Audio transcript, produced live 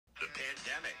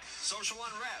social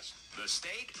unrest, the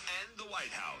state, and the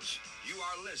White House. You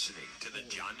are listening to The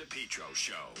John DePetro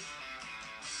Show.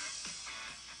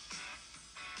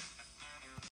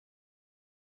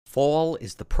 Fall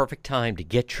is the perfect time to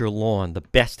get your lawn the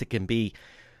best it can be.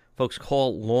 Folks,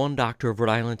 call Lawn Doctor of Rhode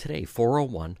Island today,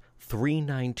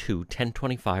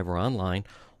 401-392-1025, or online,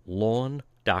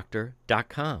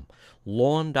 lawndoctor.com.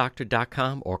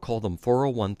 Lawndoctor.com, or call them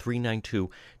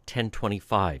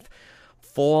 401-392-1025.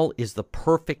 Fall is the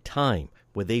perfect time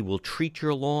where they will treat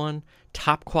your lawn.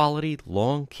 Top quality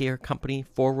lawn care company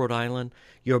for Rhode Island.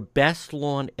 Your best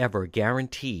lawn ever,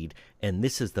 guaranteed, and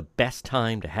this is the best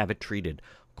time to have it treated.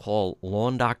 Call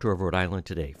Lawn Doctor of Rhode Island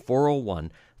today,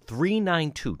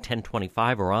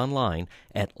 401-392-1025, or online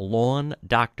at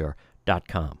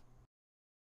lawndoctor.com.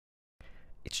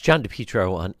 It's John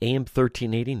DePetro on AM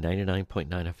 1380, 99.9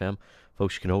 FM.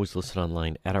 Folks, you can always listen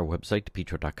online at our website,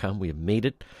 depetro.com. We have made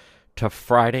it to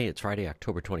Friday. It's Friday,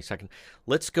 October 22nd.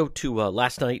 Let's go to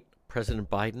last night. President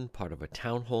Biden, part of a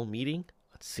town hall meeting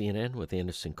on CNN with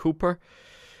Anderson Cooper.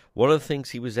 One of the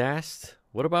things he was asked,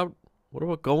 what about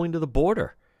going to the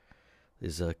border?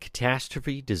 There's a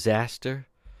catastrophe, disaster,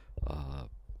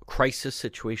 crisis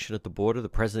situation at the border. The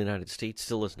President of the United States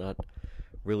still has not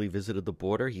really visited the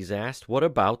border. He's asked, what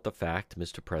about the fact,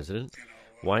 Mr. President,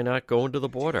 why not go into the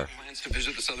border? Plans to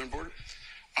visit the southern border?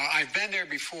 I've been there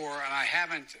before, and I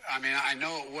haven't. I mean, I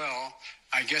know it well.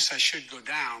 I guess I should go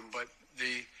down, but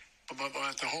the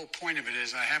whole point of it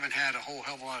is I haven't had a whole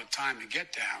hell of a lot of time to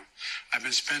get down. I've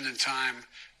been spending time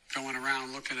going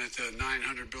around looking at the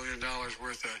 $900 billion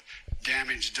worth of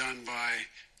damage done by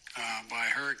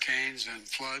hurricanes and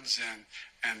floods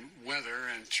and weather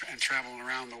and traveling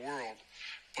around the world.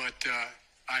 But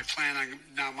I plan on,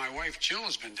 now my wife Jill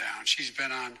has been down. She's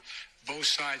been on both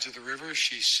sides of the river.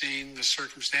 She's seen the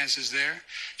circumstances there.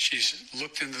 She's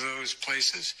looked into those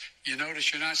places. You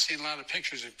notice you're not seeing a lot of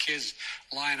pictures of kids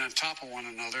lying on top of one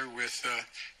another with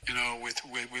you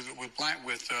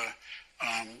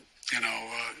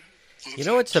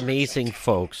know what's amazing,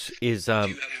 folks, is Do you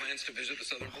have plans to visit the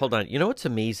southern border? hold on. You know what's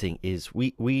amazing is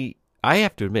I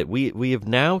have to admit we have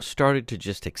now started to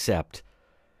just accept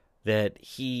that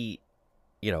he,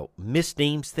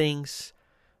 misnames things,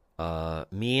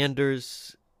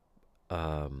 meanders,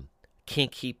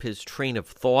 can't keep his train of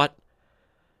thought.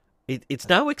 It's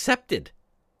now accepted.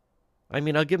 I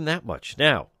mean, I'll give him that much.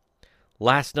 Now,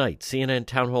 last night, CNN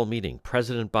town hall meeting,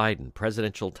 President Biden,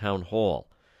 presidential town hall,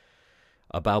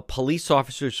 about police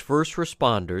officers, first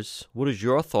responders. What is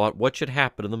your thought? What should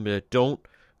happen to them that don't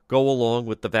go along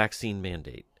with the vaccine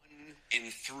mandate?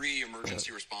 In 3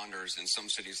 emergency responders in some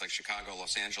cities like Chicago,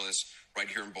 Los Angeles, right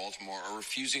here in Baltimore, are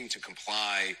refusing to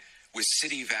comply with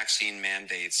city vaccine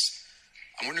mandates.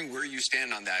 I'm wondering where you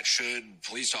stand on that. Should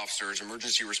police officers,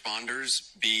 emergency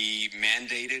responders, be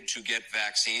mandated to get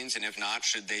vaccines? And if not,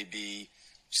 should they be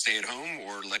stay at home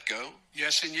or let go?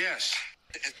 Yes and yes.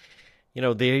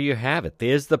 There you have it.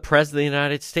 There's the President of the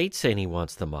United States saying he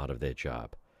wants them out of their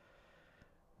job.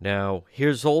 Now,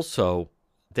 here's also,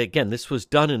 again, this was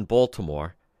done in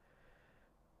Baltimore.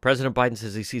 President Biden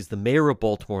says he sees the mayor of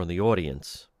Baltimore in the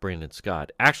audience, Brandon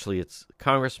Scott. Actually, it's a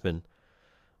congressman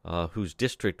whose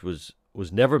district was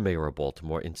never mayor of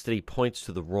Baltimore. Instead, he points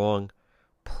to the wrong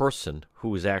person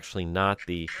who is actually not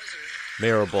the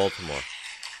mayor of Baltimore.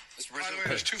 By the way,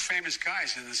 there's 2 famous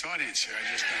guys in this audience here. I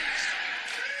just noticed.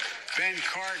 Ben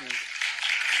Cardin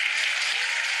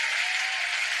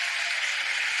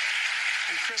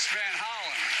and Chris Van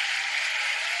Hollen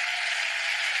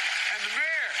and the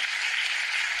mayor.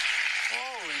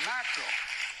 Holy mackerel.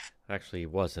 Actually, he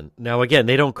wasn't. Now, again,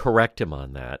 they don't correct him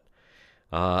on that.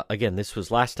 Again, this was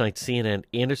last night, CNN,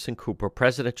 Anderson Cooper,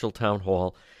 presidential town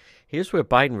hall. Here's where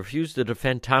Biden refused to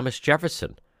defend Thomas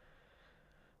Jefferson,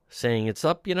 saying it's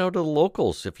up, to the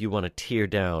locals if you want to tear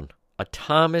down a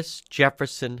Thomas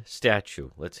Jefferson statue.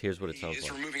 Here's what it sounds He is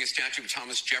like. removing a statue of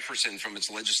Thomas Jefferson from its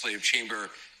legislative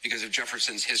chamber because of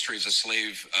Jefferson's history as a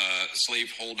slave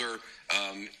holder.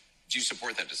 Do you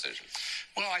support that decision?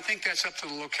 Well, I think that's up to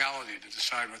the locality to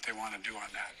decide what they want to do on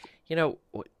that.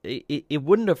 It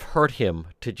wouldn't have hurt him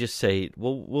to just say,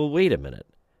 well, wait a minute.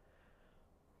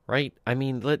 Right? I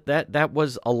mean, that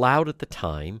was allowed at the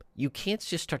time. You can't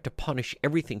just start to punish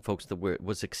everything, folks, that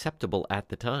was acceptable at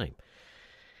the time.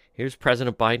 Here's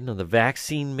President Biden on the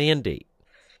vaccine mandate.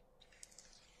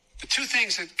 The 2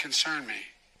 things that concern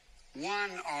me,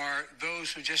 one are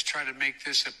those who just try to make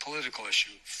this a political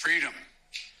issue. Freedom.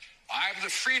 I have the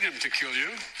freedom to kill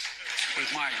you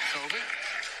with my COVID.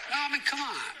 No, I mean, come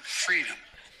on. Freedom.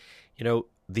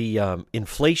 The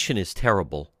inflation is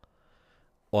terrible.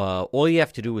 All you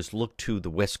have to do is look to the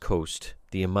West Coast,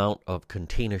 the amount of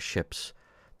container ships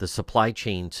the supply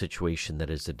chain situation that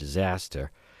is a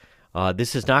disaster.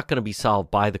 This is not going to be solved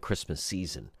by the Christmas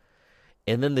season.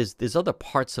 And then there's other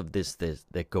parts of this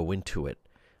that go into it.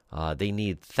 They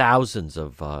need thousands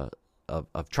of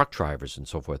truck drivers and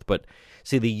so forth. But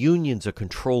see, the unions are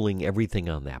controlling everything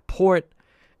on that port,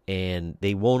 and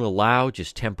they won't allow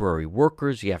just temporary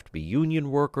workers. You have to be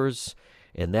union workers,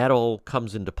 and that all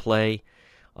comes into play.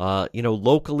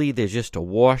 Locally, there's just a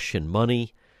wash in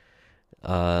money.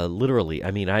 Literally,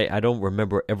 I mean, I don't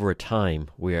remember ever a time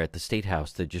where at the State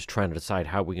House they're just trying to decide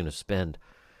how we're going to spend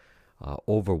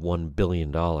over $1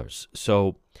 billion.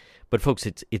 So, but folks,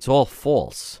 it's all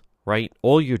false, right?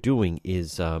 All you're doing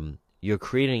is you're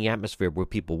creating an atmosphere where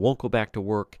people won't go back to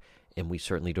work, and we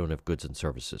certainly don't have goods and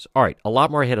services. All right, a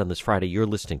lot more ahead on this Friday. You're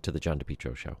listening to The John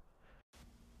DePetro Show.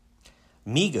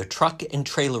 MEGA Truck and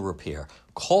Trailer Repair.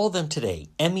 Call them today,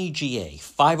 MEGA,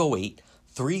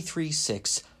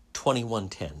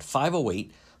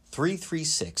 508-336-2110.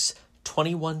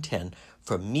 508-336-2110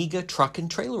 for MEGA Truck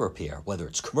and Trailer Repair. Whether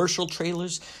it's commercial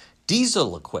trailers,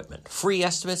 diesel equipment, free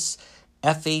estimates,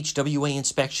 FHWA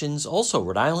inspections, also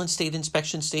Rhode Island State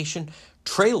Inspection Station,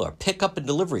 trailer pickup and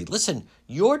delivery. Listen,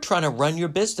 you're trying to run your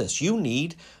business. You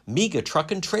need MEGA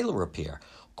Truck and Trailer Repair.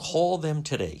 Call them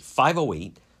today,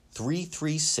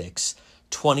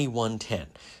 508-336-2110.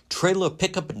 Trailer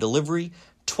pickup and delivery,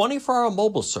 24-hour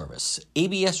mobile service,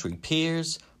 ABS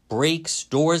repairs, brakes,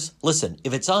 doors. Listen,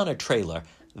 if it's on a trailer,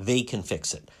 they can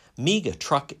fix it. MEGA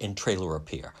Truck and Trailer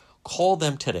Repair. Call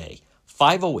them today,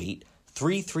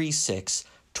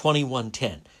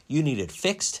 508-336-2110. You need it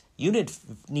fixed. You need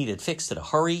it fixed in a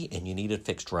hurry, and you need it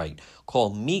fixed right.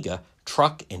 Call MEGA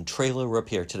Truck and Trailer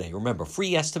Repair today. Remember,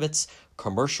 free estimates,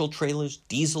 commercial trailers,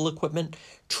 diesel equipment,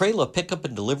 trailer pickup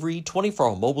and delivery,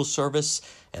 24-hour mobile service,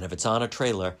 and if it's on a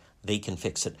trailer, they can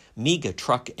fix it. MEGA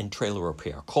Truck and Trailer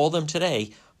Repair. Call them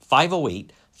today,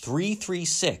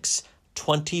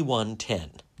 508-336-2110.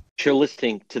 You're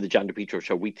listening to the John DePetro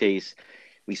Show. Weekdays,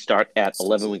 we start at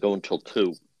 11, we go until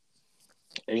 2.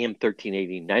 AM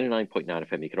 1380, 99.9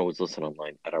 FM. You can always listen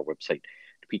online at our website,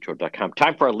 DePetro.com.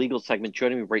 Time for our legal segment.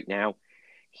 Joining me right now,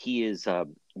 he is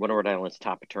one of Rhode Island's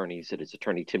top attorneys. It is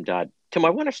attorney Tim Dodd. Tim, I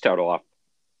want to start off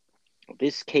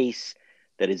this case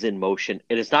that is in motion.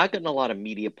 It has not gotten a lot of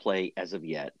media play as of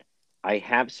yet. I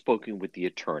have spoken with the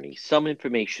attorney. Some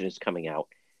information is coming out,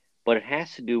 but it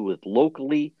has to do with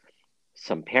locally,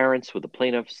 some parents with the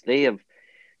plaintiffs. They have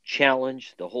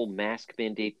challenged the whole mask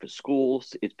mandate for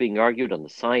schools. It's being argued on the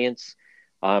science.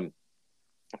 From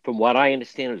what I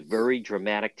understand, it was very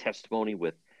dramatic testimony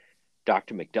with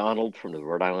Dr. McDonald from the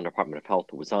Rhode Island Department of Health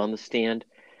who was on the stand.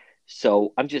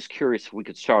 So I'm just curious if we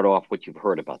could start off what you've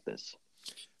heard about this.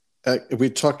 We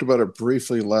talked about it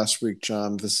briefly last week,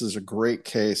 John. This is a great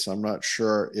case. I'm not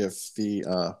sure if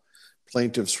the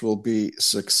plaintiffs will be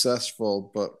successful,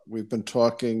 but we've been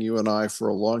talking, you and I, for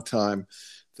a long time,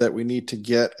 that we need to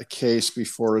get a case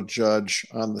before a judge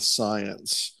on the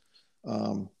science,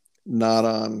 not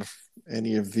on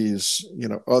any of these,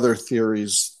 other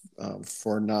theories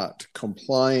for not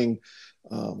complying.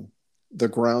 The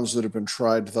grounds that have been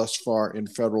tried thus far in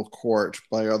federal court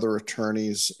by other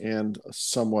attorneys and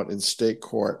somewhat in state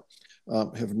court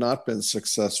have not been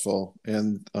successful.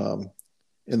 And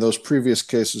in those previous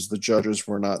cases, the judges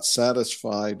were not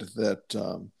satisfied that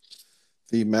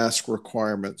the mask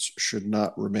requirements should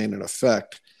not remain in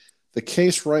effect. The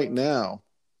case right now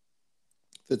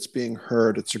that's being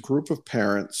heard, it's a group of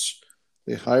parents.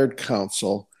 They hired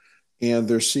counsel, and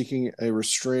they're seeking a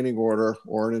restraining order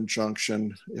or an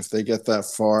injunction, if they get that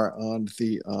far, on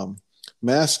the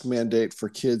mask mandate for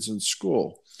kids in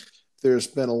school. There's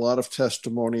been a lot of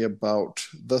testimony about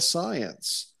the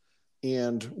science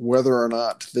and whether or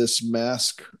not this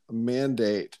mask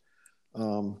mandate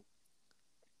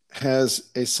has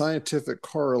a scientific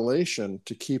correlation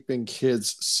to keeping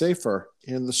kids safer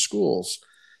in the schools.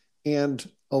 And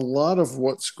a lot of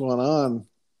what's going on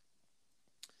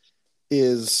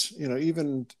is,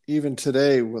 even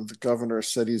today when the governor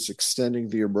said he's extending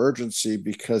the emergency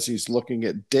because he's looking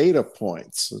at data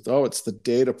points. Oh, it's the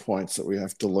data points that we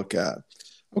have to look at.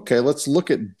 Okay, let's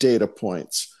look at data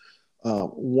points.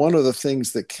 One of the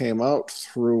things that came out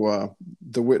through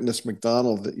the witness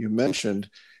McDonald that you mentioned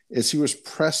is he was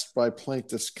pressed by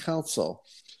plaintiff's counsel.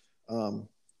 And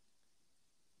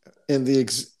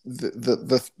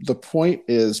the point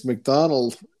is,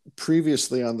 McDonald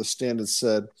previously on the stand had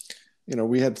said,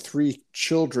 we had 3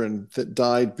 children that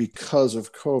died because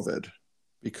of COVID.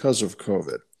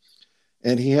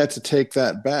 And he had to take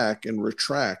that back and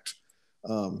retract.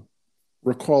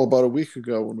 Recall about a week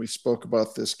ago when we spoke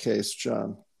about this case,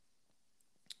 John,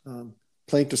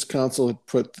 plaintiff's counsel had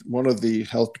put one of the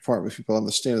health department people on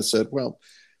the stand and said, well,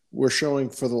 we're showing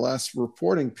for the last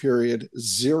reporting period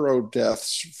 0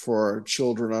 deaths for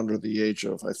children under the age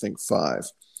of, I think, 5.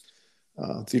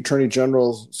 The Attorney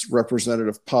General's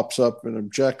representative pops up and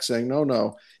objects, saying,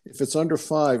 no, if it's under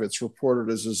 5, it's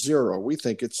reported as a 0. We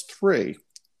think it's 3.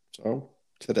 So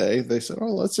today they said,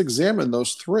 let's examine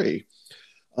those 3.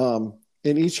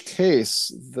 In each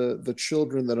case, the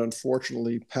children that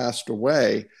unfortunately passed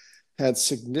away had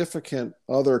significant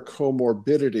other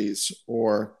comorbidities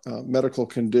or medical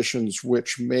conditions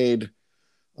which made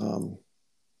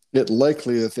it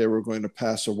likely that they were going to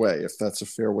pass away, if that's a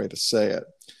fair way to say it.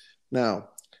 Now,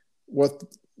 what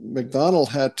McDonald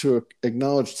had to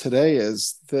acknowledge today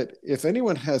is that if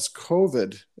anyone has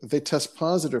COVID, if they test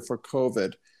positive for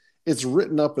COVID, it's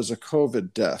written up as a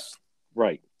COVID death.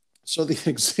 Right. So the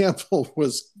example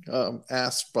was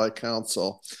asked by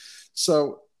counsel.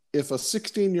 So if a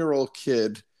 16-year-old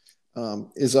kid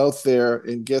is out there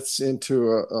and gets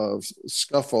into a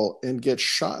scuffle and gets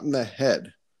shot in the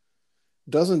head,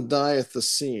 doesn't die at the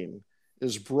scene,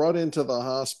 is brought into the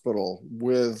hospital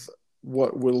with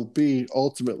what will be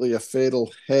ultimately a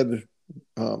fatal head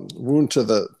wound to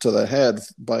the head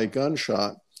by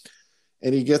gunshot,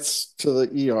 and he gets to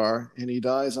the ER and he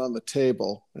dies on the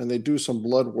table, and they do some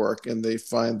blood work and they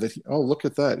find that, look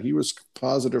at that, he was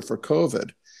positive for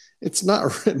COVID. It's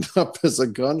not written up as a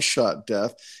gunshot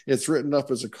death. It's written up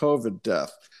as a COVID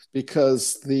death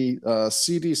because the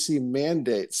CDC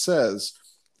mandate says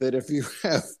that if you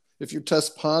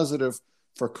test positive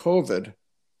for COVID,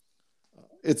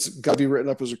 it's got to be written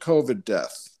up as a COVID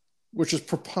death, which is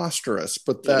preposterous,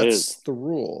 but that's the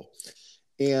rule.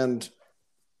 And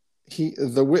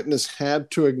the witness had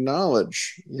to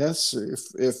acknowledge, yes,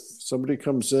 if somebody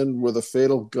comes in with a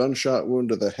fatal gunshot wound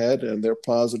to the head and they're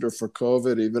positive for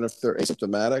COVID, even if they're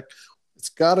asymptomatic,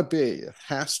 it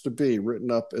has to be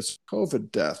written up as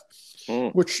COVID death,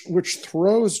 which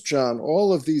throws, John,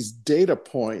 all of these data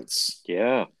points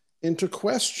into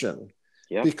question.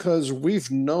 Yeah. Because we've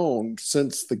known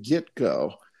since the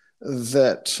get-go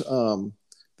that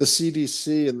the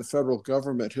CDC and the federal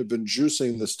government have been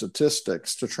juicing the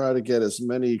statistics to try to get as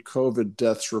many COVID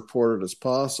deaths reported as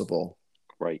possible.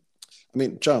 Right. I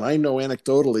mean, John, I know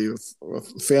anecdotally of a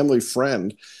family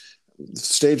friend,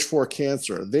 stage 4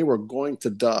 cancer. They were going to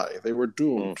die. They were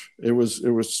doomed. It was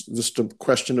just a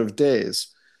question of days.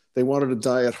 They wanted to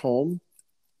die at home.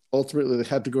 Ultimately, they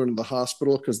had to go into the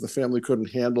hospital because the family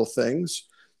couldn't handle things.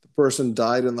 The person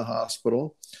died in the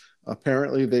hospital.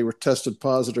 Apparently, they were tested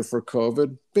positive for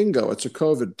COVID. Bingo, it's a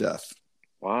COVID death.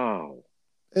 Wow.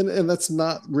 And that's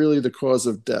not really the cause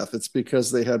of death. It's because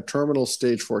they had terminal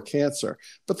stage 4 cancer.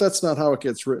 But that's not how it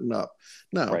gets written up.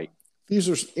 Now, these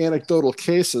are anecdotal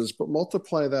cases, but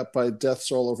multiply that by deaths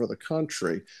all over the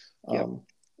country.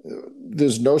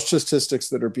 There's no statistics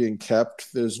that are being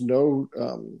kept. There's no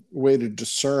way to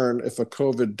discern if a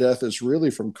COVID death is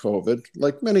really from COVID,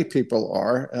 like many people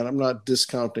are. And I'm not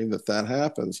discounting that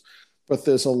happens. But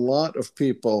there's a lot of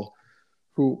people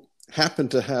who happen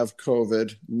to have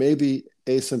COVID, maybe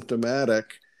asymptomatic,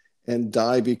 and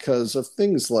die because of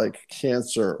things like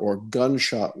cancer or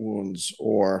gunshot wounds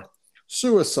or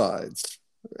suicides,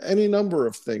 any number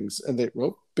of things. And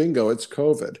bingo, it's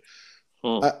COVID.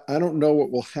 I don't know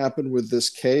what will happen with this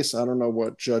case. I don't know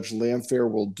what Judge Lamphere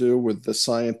will do with the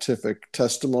scientific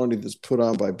testimony that's put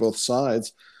on by both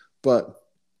sides, but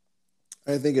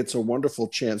I think it's a wonderful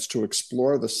chance to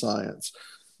explore the science.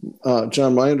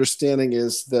 John, my understanding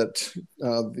is that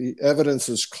the evidence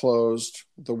is closed.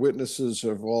 The witnesses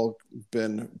have all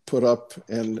been put up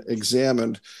and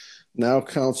examined. Now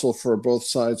counsel for both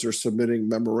sides are submitting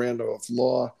memoranda of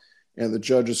law, and the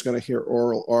judge is going to hear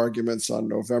oral arguments on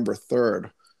November 3rd.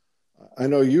 I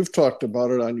know you've talked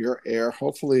about it on your air.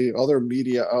 Hopefully other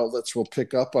media outlets will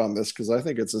pick up on this because I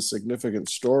think it's a significant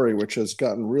story which has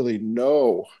gotten really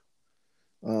no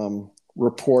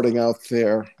reporting out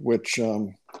there, which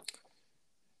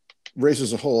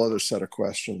raises a whole other set of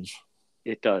questions.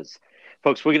 It does.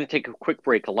 Folks, we're going to take a quick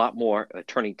break. A lot more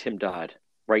Attorney Tim Dodd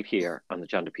right here on the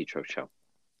John DePietro Show.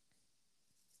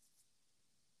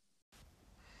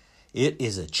 It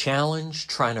is a challenge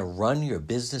trying to run your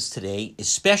business today,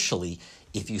 especially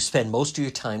if you spend most of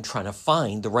your time trying to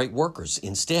find the right workers.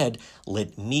 Instead,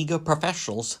 let MEGA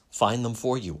professionals find them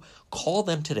for you. Call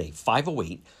them today,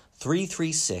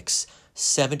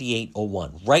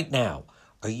 508-336-7801. Right now,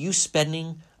 are you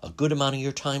spending a good amount of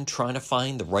your time trying to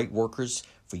find the right workers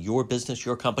for your business,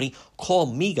 your company? Call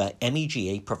MEGA,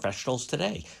 MEGA professionals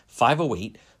today,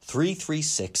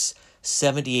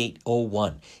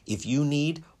 508-336-7801. If you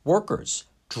need workers,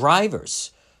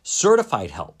 drivers,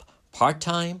 certified help,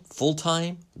 part-time,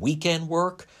 full-time, weekend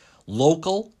work,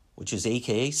 local, which is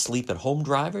AKA sleep-at-home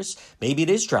drivers. Maybe it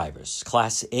is drivers,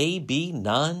 Class A, B,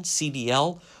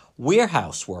 non-CDL,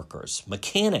 warehouse workers,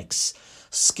 mechanics,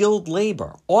 skilled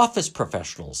labor, office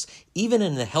professionals. Even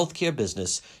in the healthcare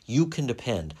business, you can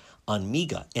depend on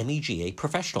MEGA, MEGA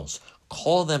professionals.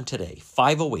 Call them today,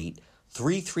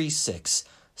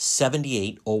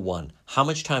 508-336-7801. How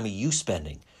much time are you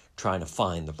spending trying to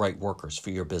find the right workers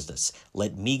for your business?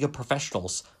 Let MEGA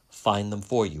professionals find them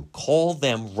for you. Call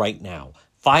them right now,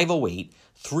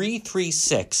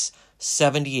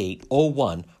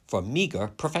 508-336-7801 for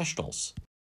MEGA professionals.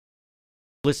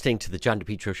 Listening to the John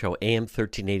DePetro Show, AM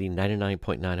 1380,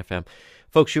 99.9 FM.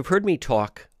 Folks, you've heard me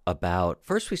talk about,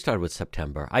 first we started with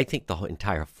September. I think the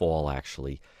entire fall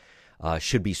actually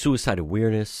should be suicide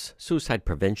awareness, suicide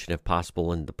prevention if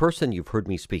possible. And the person you've heard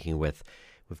me speaking with,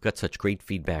 we've got such great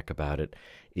feedback about it,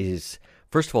 is,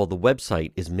 first of all, the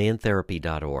website is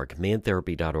mantherapy.org,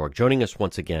 mantherapy.org. Joining us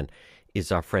once again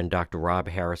is our friend Dr. Rob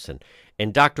Harrison.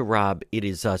 And Dr. Rob, it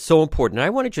is so important. I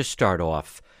want to just start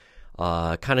off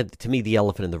kind of, to me, the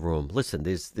elephant in the room. Listen,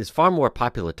 there's far more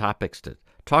popular topics to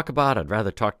talk about. I'd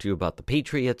rather talk to you about the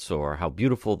Patriots or how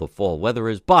beautiful the fall weather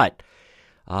is. But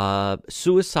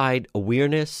suicide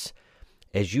awareness,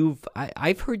 as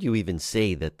I've heard you even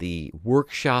say that the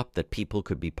workshop that people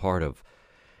could be part of,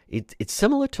 it's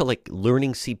similar to like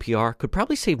learning CPR, could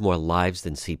probably save more lives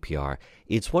than CPR.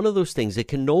 It's one of those things that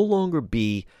can no longer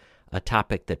be a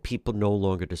topic that people no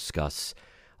longer discuss.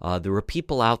 There are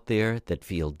people out there that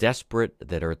feel desperate,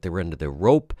 that are at their end of their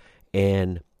rope,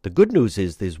 and the good news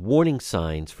is there's warning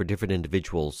signs for different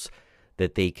individuals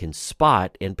that they can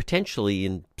spot and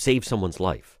potentially save someone's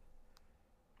life.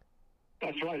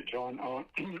 That's right, John.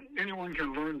 Anyone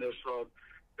can learn this.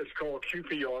 It's called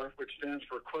QPR, which stands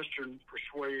for Question,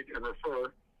 Persuade, and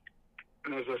Refer.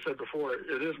 And as I said before,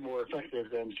 it is more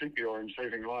effective than CPR in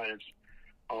saving lives.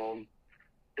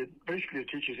 It basically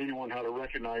teaches anyone how to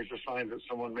recognize the signs that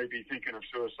someone may be thinking of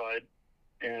suicide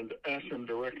and ask them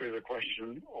directly the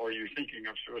question, are you thinking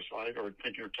of suicide or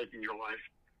thinking of taking your life?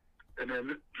 And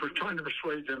then for trying to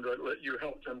persuade them to let you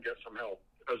help them get some help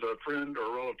as a friend or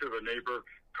a relative, a neighbor,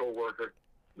 co-worker,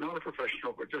 not a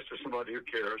professional, but just as somebody who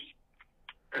cares.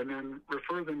 And then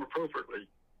refer them appropriately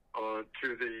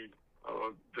to the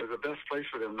best place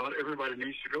for them. Not everybody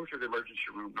needs to go to the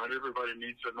emergency room. Not everybody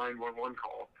needs a 911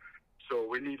 call. So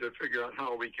we need to figure out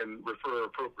how we can refer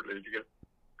appropriately to get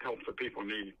help that people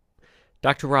need.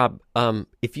 Dr. Rob,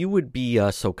 if you would be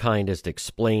so kind as to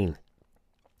explain,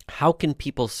 how can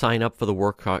people sign up for the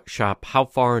workshop? How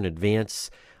far in advance?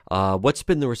 What's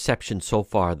been the reception so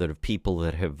far of people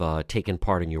that have taken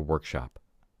part in your workshop?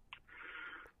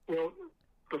 Well,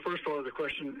 the first part of the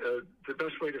question, the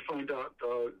best way to find out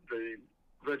the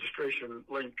registration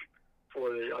link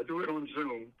I do it on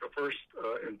Zoom the first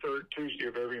and third Tuesday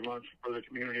of every month for the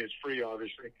community. It's free,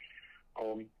 obviously.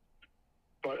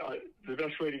 But the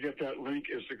best way to get that link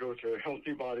is to go to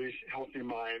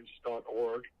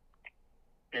healthybodieshealthyminds.org,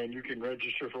 and you can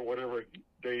register for whatever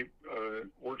day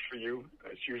works for you.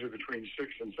 It's usually between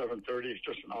 6 and 7:30. It's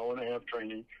just an hour and a half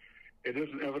training. It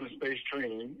is an evidence-based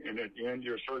training, and at the end,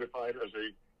 you're certified as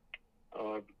a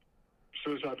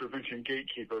suicide prevention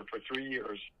gatekeeper for 3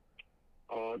 years.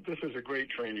 This is a great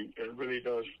training. It really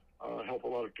does help a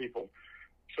lot of people.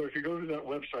 So if you go to that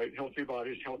website,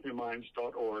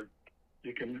 healthybodieshealthyminds.org,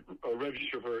 you can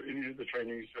register for any of the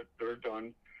trainings that are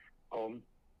done.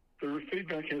 The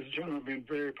feedback has generally been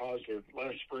very positive.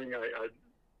 Last spring, I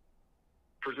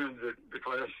presented the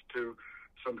class to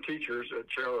some teachers at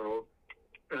Charo,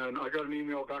 and I got an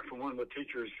email back from one of the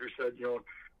teachers who said,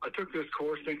 I took this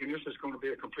course thinking this is going to be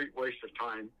a complete waste of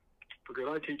time because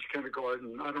I teach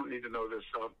kindergarten. I don't need to know this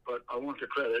stuff, but I want the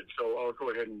credit, so I'll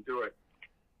go ahead and do it.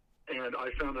 And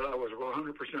I found that I was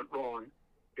 100% wrong.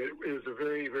 It is a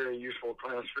very, very useful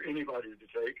class for anybody to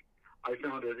take. I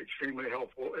found it extremely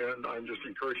helpful, and I'm just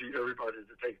encouraging everybody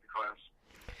to take the class.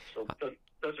 So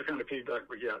that's the kind of feedback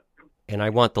we get. And I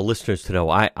want the listeners to know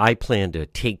I plan to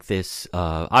take this.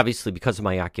 Obviously, because of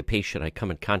my occupation, I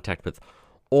come in contact with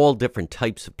all different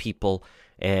types of people.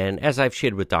 And as I've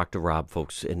shared with Dr. Rob,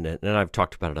 folks, and I've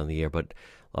talked about it on the air, but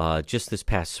just this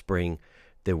past spring,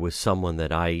 there was someone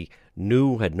that I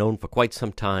had known for quite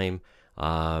some time,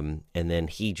 and then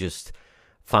he just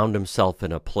found himself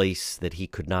in a place that he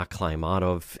could not climb out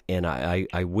of. And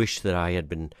I wish that I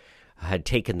had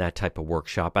taken that type of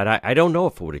workshop. And I don't know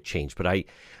if it would have changed, but I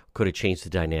could have changed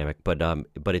the dynamic. But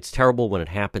it's terrible when it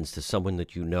happens to someone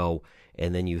that you know,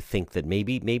 and then you think that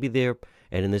maybe they're.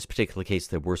 And in this particular case,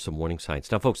 there were some warning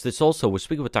signs. Now, folks, we're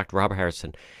speaking with Dr. Rob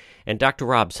Harrison. And Dr.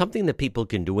 Rob, something that people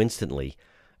can do instantly,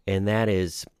 and that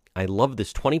is I love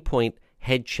this 20-point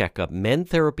head checkup,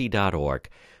 mentherapy.org.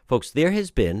 Folks, there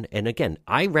has been, and again,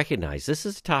 I recognize this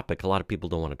is a topic a lot of people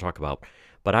don't want to talk about,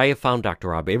 but I have found, Dr.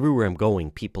 Rob, everywhere I'm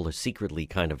going, people are secretly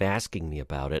kind of asking me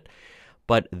about it.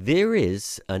 But there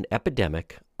is an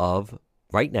epidemic of,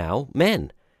 right now,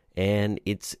 men. And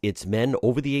it's men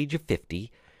over the age of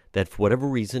 50 that, for whatever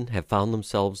reason, have found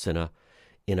themselves in a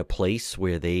place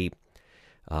where they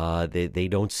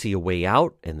don't see a way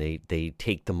out, and they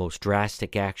take the most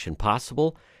drastic action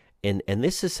possible. And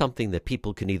this is something that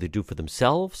people can either do for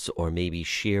themselves or maybe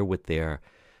share with their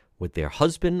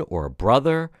husband or a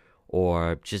brother,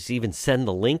 or just even send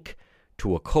the link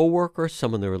to a coworker,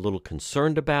 someone they're a little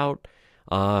concerned about.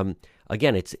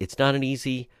 Again, it's not an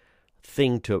easy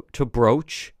thing to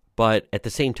broach, but at the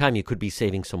same time, you could be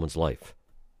saving someone's life.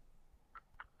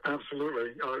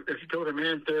 Absolutely. If you go to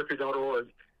mantherapy.org,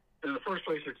 in the first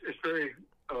place, it's very,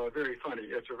 very funny.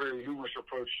 It's a very humorous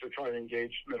approach to try to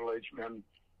engage middle-aged men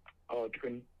to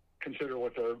consider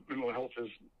what their mental health is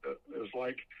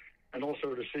like, and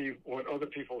also to see what other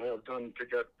people have done to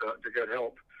get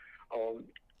help.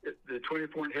 The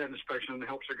 20-point head inspection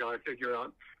helps a guy figure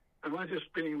out, am I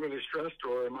just being really stressed,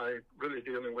 or am I really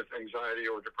dealing with anxiety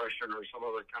or depression or some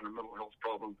other kind of mental health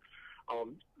problem?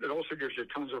 It also gives you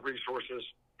tons of resources,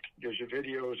 gives you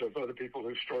videos of other people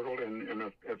who've struggled and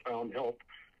have found help.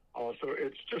 So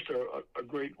it's just a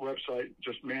great website,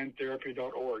 just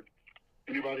mantherapy.org.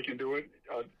 Anybody can do it.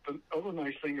 The other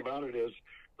nice thing about it is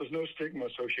there's no stigma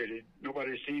associated.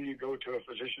 Nobody's seen you go to a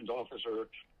physician's office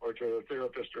or to a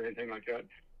therapist or anything like that.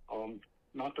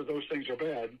 Not that those things are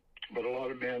bad, but a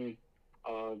lot of men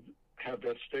have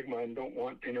that stigma and don't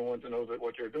want anyone to know that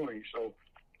what they're doing. So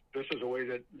this is a way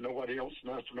that nobody else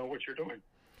has to know what you're doing.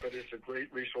 But it's a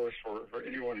great resource for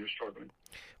anyone who's struggling.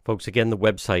 Folks, again, the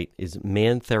website is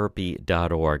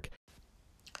mantherapy.org.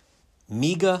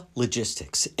 MEGA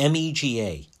Logistics,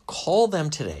 MEGA. Call them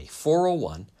today,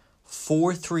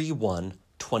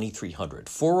 401-431-2300.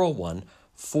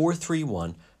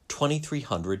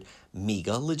 401-431-2300,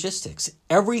 MEGA Logistics.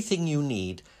 Everything you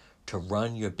need to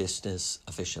run your business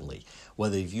efficiently.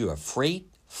 Whether you are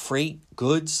freight,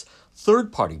 goods,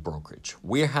 third-party brokerage,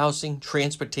 warehousing,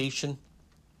 transportation,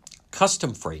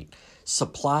 custom freight,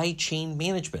 supply chain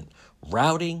management,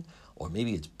 routing, or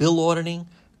maybe it's bill auditing,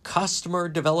 customer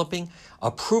developing, a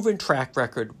proven track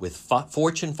record with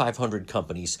Fortune 500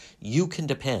 companies, you can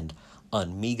depend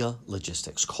on MEGA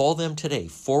Logistics. Call them today,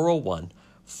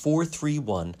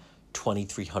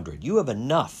 401-431-2300. You have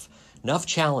enough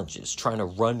challenges trying to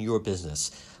run your business.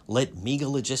 Let MEGA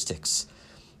Logistics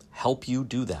help you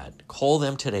do that. Call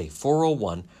them today,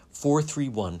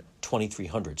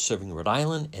 401-431-2300, serving Rhode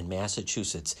Island and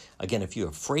Massachusetts. Again, if you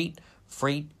have freight,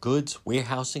 goods,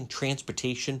 warehousing,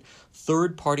 transportation,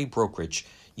 third-party brokerage,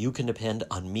 you can depend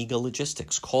on MEGA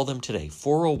Logistics. Call them today,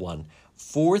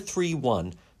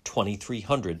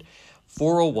 401-431-2300,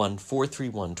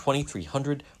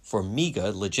 401-431-2300 for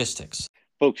MEGA Logistics.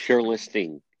 Folks, you're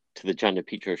listening to the John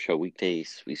DePietro Show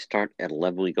weekdays. We start at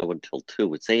 11, we go until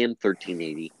 2. It's AM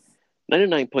 1380,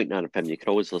 99.9 FM. You can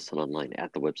always listen online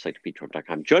at the website,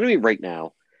 depetro.com. Joining me right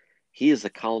now, he is a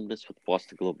columnist with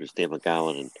Boston Globe, Dan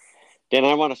McGowan. And Dan,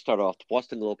 I want to start off. The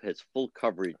Boston Globe has full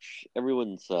coverage.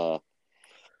 Everyone's, I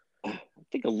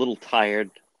think, a little tired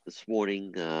this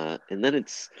morning. And then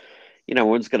it's,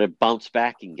 everyone's going to bounce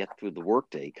back and get through the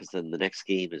workday, because then the next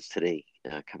game is today,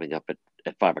 coming up at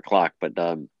 5 o'clock. But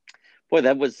boy,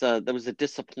 that was a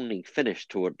disappointing finish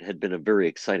to what had been a very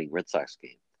exciting Red Sox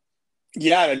game.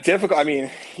 Yeah, difficult. I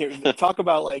mean, talk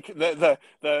about like the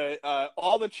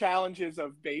all the challenges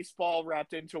of baseball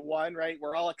wrapped into one, right?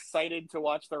 We're all excited to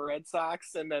watch the Red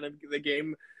Sox, and then the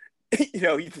game,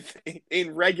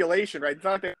 in regulation, right? It's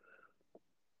not there,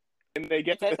 and they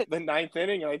get to the ninth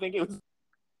inning, and I think it was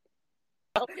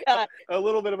a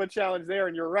little bit of a challenge there.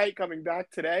 And you're right, coming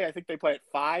back today, I think they play at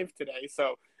 5 today,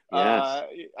 so yes.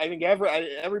 I think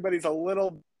everybody's a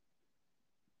little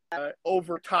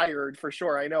overtired for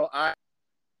sure. I know.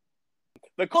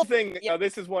 The cool thing,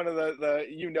 this is one of the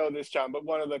this, John, but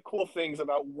one of the cool things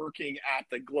about working at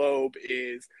the Globe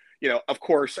is, of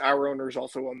course, our owners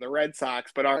also own the Red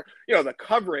Sox, but our, the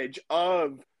coverage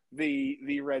of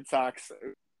the Red Sox,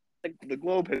 the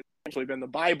Globe has essentially been the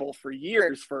Bible for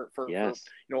years for yes.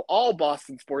 all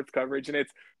Boston sports coverage, and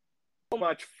it's so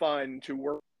much fun to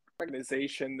work with an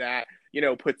organization that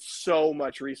puts so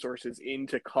much resources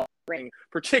into covering,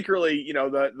 particularly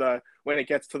the when it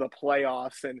gets to the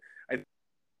playoffs. And I think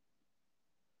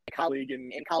my colleague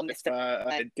and columnist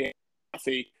Dan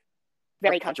Rossi,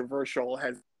 very controversial,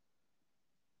 has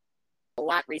a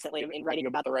lot recently in writing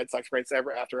about the Red Sox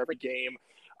after every game.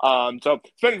 So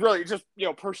it's been really just,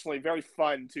 personally very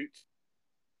fun to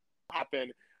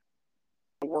happen,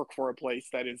 work for a place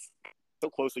that is so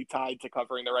closely tied to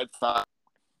covering the Red Sox.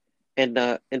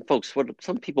 And folks, what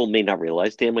some people may not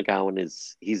realize, Dan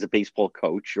McGowan he's a baseball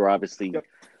coach. You're obviously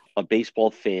a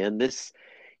baseball fan. This,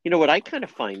 what I kind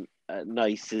of find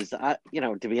nice is, to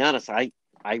be honest, I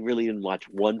really didn't watch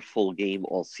one full game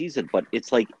all season, but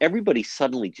it's like everybody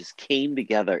suddenly just came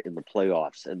together in the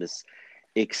playoffs and this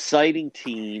exciting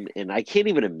team. And I can't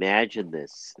even imagine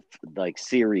this like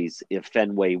series if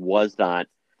Fenway was not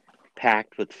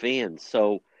packed with fans.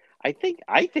 So I think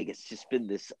it's just been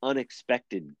this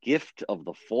unexpected gift of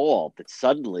the fall that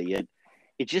suddenly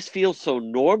it just feels so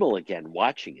normal again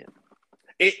watching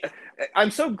it.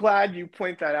 I'm so glad you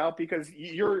point that out because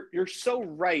you're so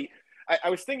right. I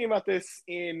was thinking about this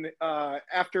in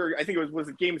after I think it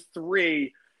was game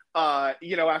 3,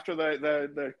 after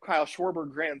the Kyle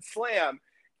Schwarber grand slam,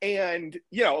 and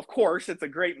of course it's a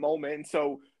great moment.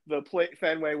 So the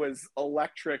Fenway was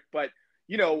electric, but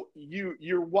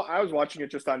I was watching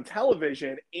it just on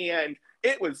television, and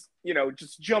it was,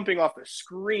 just jumping off the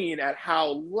screen at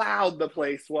how loud the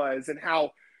place was and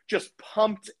how just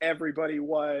pumped everybody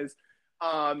was.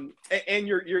 And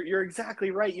you're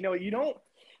exactly right.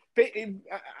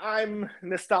 I'm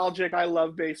nostalgic. I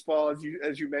love baseball, as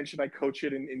you mentioned. I coach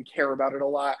it and care about it a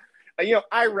lot.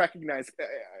 I recognize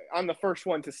I'm the first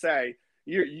one to say,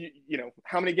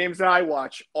 how many games did I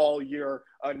watch all year?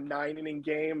 A 9-inning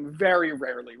game? Very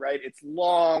rarely, right? It's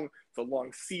long. It's a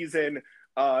long season.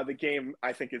 The game,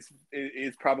 I think,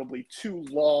 is probably too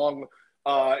long.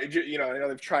 I know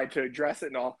they've tried to address it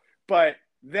and all, but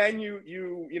then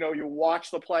you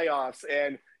watch the playoffs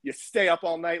and you stay up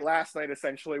all night last night,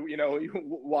 essentially,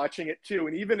 watching it too.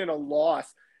 And even in a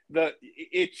loss,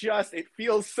 it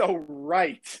feels so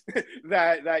right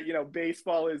that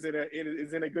baseball is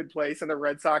in a good place and the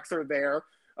Red Sox are there.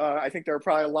 I think there are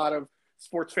probably a lot of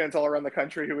sports fans all around the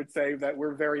country who would say that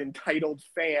we're very entitled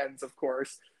fans, of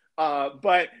course.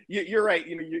 But you're right.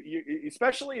 You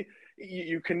especially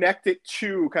you connect it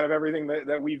to kind of everything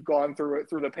that we've gone through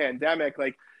the pandemic.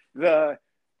 Like it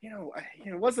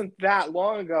wasn't that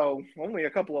long ago, only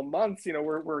a couple of months.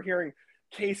 We're hearing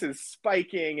cases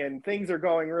spiking and things are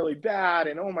going really bad.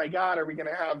 And oh my God, are we going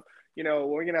to have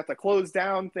we're going to have to close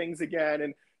down things again?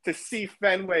 And to see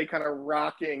Fenway kind of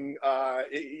rocking,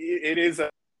 it is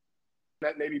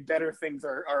that maybe better things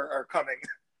are coming.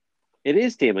 It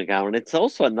is, Dan McGowan. It's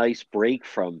also a nice break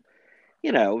from,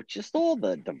 just all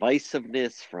the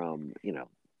divisiveness from,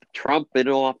 Trump in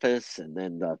office and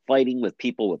then the fighting with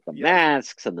people with the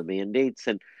masks and the mandates.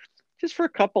 And just for a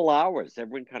couple hours,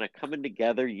 everyone kind of coming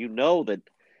together, that,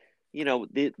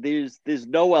 there's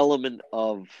no element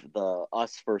of the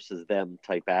us versus them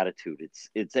type attitude.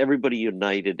 It's everybody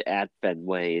united at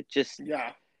Fenway. It just,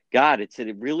 God, it's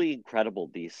really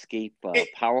incredible, the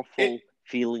powerful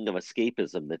feeling of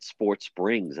escapism that sports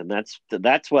brings. And that's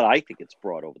what I think it's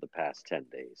brought over the past 10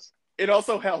 days. It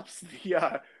also helps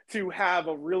to have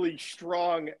a really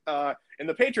strong, and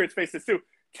the Patriots face this too,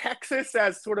 Texas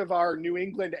as sort of our New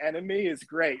England enemy is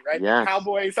great, right? Yes. The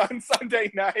Cowboys on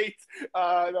Sunday night,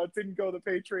 didn't go the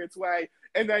Patriots' way.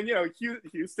 And then,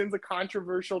 Houston's a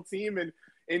controversial team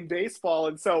in baseball.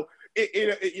 And so,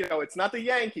 it's not the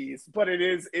Yankees, but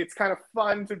it's kind of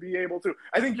fun to be able to,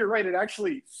 I think you're right. It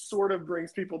actually sort of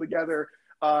brings people together.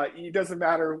 It doesn't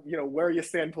matter, where you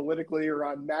stand politically or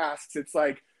on masks. It's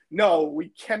like, no, we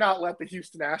cannot let the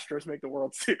Houston Astros make the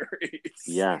World Series.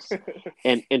 Yes.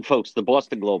 And folks, the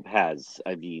Boston Globe has,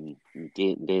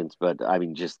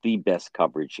 just the best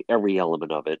coverage, every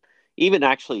element of it. Even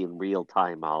actually in real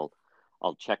time, I'll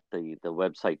check the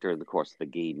website during the course of the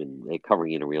game and they're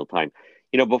covering it in real time.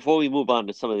 Before we move on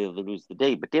to some of the other news of the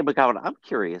day, but Dan McGowan, I'm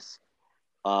curious,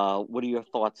 what are your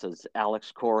thoughts as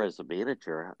Alex Cora as a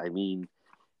manager? I mean,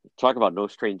 talk about no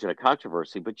stranger to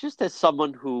controversy, but just as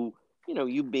someone who,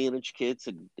 you manage kids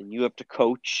and you have to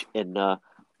coach, and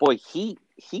boy, he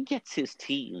gets his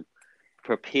team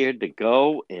prepared to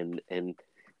go and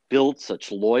build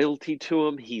such loyalty to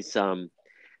him. He's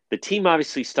the team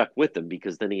obviously stuck with him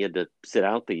because then he had to sit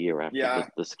out the year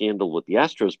after the scandal with the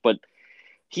Astros, but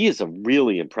he is a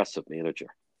really impressive manager.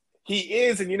 He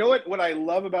is, and you know what I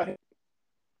love about him?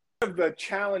 One of the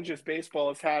challenges baseball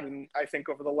has had, and I think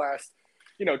over the last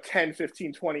 10,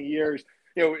 15, 20 years,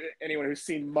 anyone who's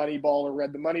seen Moneyball or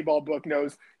read the Moneyball book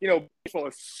knows, baseball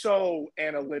is so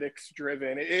analytics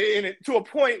driven, and to a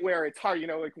point where it's hard.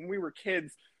 Like when we were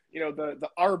kids, the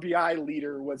RBI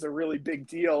leader was a really big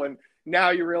deal, and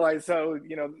now you realize,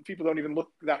 people don't even look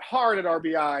that hard at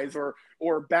RBIs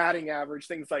or batting average,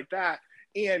 things like that,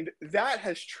 and that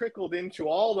has trickled into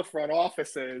all the front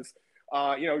offices.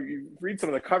 You read some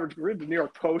of the coverage, read the New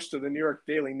York Post or the New York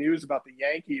Daily News about the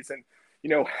Yankees, and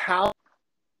how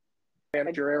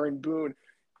manager Aaron Boone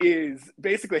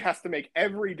basically has to make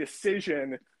every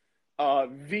decision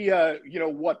via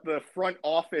what the front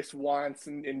office wants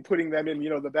and putting them in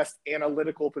the best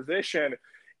analytical position.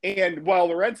 And while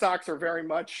the Red Sox are very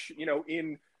much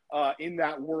in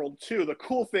that world too, the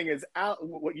cool thing is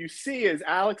what you see is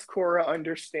Alex Cora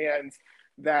understands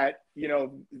that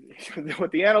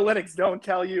what the analytics don't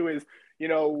tell you is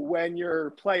when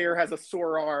your player has a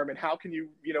sore arm and how can you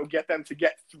get them to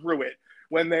get through it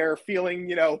when they're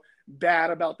feeling bad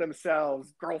about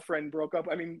themselves, girlfriend broke up,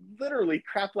 I mean literally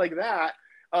crap like that.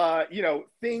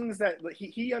 Things that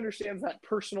he understands that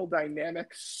personal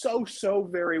dynamic so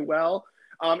very well,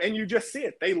 and you just see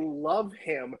it. They love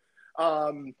him.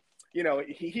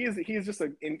 He's just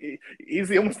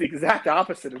he's almost the exact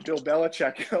opposite of Bill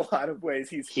Belichick in a lot of ways.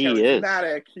 He's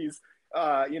charismatic. He's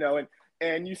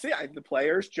and you see the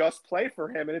players just play for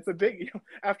him, and it's a big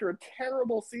after a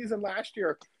terrible season last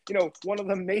year. One of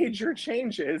the major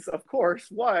changes, of course,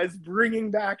 was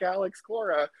bringing back Alex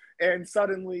Cora, and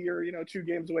suddenly you're 2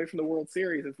 games away from the World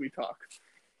Series as we talk.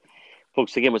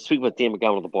 Folks, again, we're speaking with Dan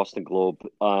McGowan of the Boston Globe.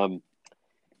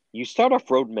 You start off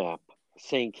Roadmap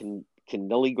saying, can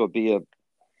Nelly Gorbea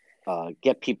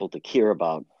get people to care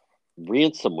about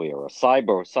ransomware or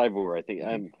cyberware?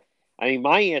 I think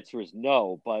my answer is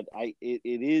no, but it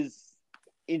is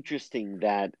interesting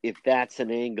that if that's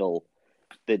an angle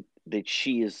that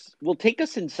she is. Well, take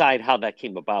us inside how that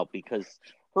came about, because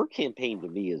her campaign to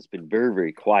me has been very,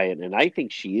 very quiet, and I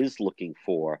think she is looking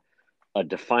for a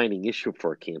defining issue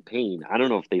for a campaign. I don't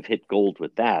know if they've hit gold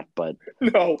with that, but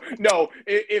no.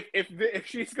 If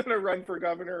she's going to run for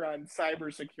governor on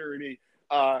cybersecurity,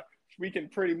 we can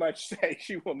pretty much say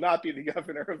she will not be the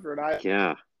governor of Rhode Island.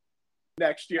 Yeah.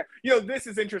 Next year, this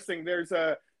is interesting. There's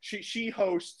she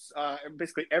hosts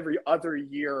basically every other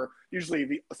year, usually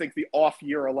the off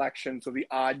year elections, so the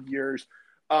odd years.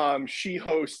 She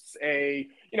hosts a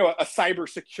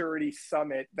cybersecurity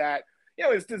summit that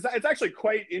it's actually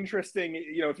quite interesting.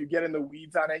 If you get in the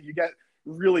weeds on it, you get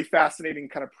really fascinating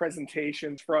kind of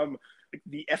presentations from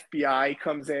the FBI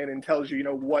comes in and tells you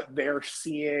what they're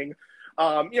seeing.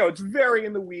 It's very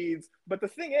in the weeds, but the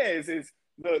thing is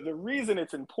the reason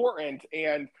it's important,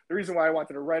 and the reason why I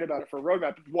wanted to write about it for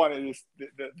Roadmap, one is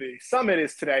the summit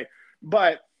is today,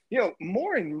 but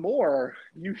more and more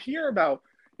you hear about,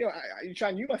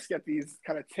 John, you must get these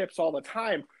kind of tips all the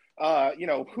time.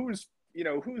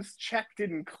 Whose check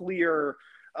didn't clear,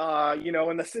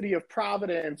 in the city of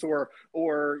Providence, or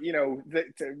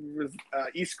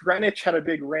East Greenwich had a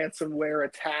big ransomware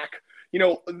attack.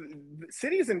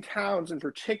 Cities and towns in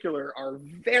particular are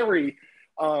very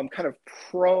kind of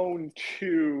prone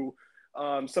to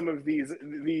some of these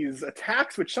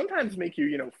attacks, which sometimes make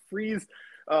you freeze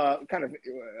kind of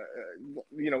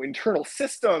internal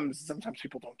systems. Sometimes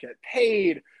people don't get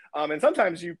paid, and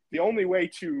sometimes the only way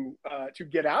to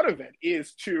get out of it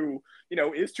is to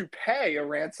pay a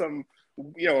ransom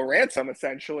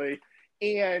essentially.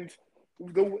 And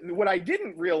what I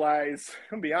didn't realize,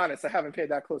 I'll be honest, I haven't paid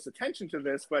that close attention to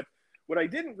this, but what I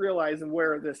didn't realize, and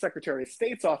where the Secretary of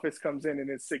State's office comes in and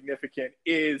is significant,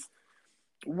 is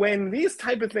when these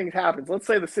type of things happen. Let's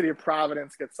say the city of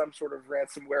Providence gets some sort of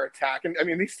ransomware attack. And I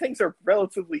mean, these things are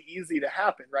relatively easy to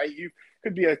happen, right? You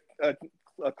could be a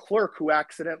clerk who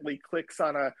accidentally clicks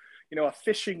on a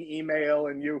phishing email,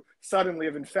 and you suddenly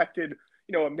have infected,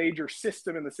 a major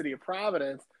system in the city of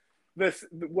Providence.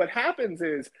 What happens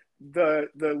is the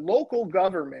local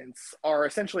governments are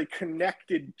essentially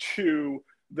connected to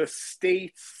the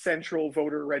state's central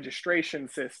voter registration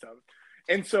system.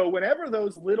 And so whenever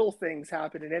those little things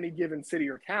happen in any given city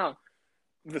or town,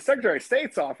 the Secretary of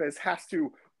State's office has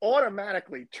to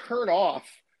automatically turn off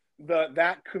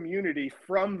that community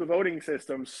from the voting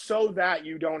system, so that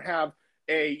you don't have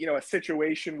a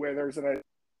situation where there's on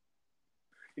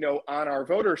our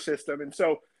voter system. And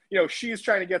so, she's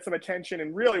trying to get some attention,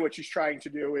 and really what she's trying to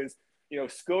do is,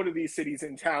 go to these cities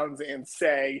and towns and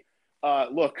say,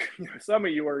 look, some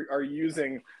of you are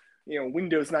using,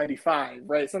 Windows 95,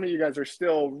 right? Some of you guys are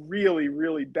still really,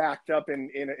 really backed up in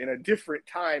a different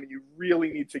time. You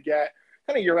really need to get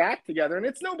kind of your act together. And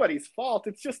it's nobody's fault.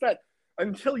 It's just that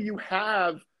until you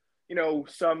have,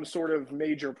 some sort of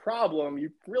major problem, you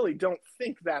really don't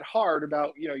think that hard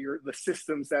about, the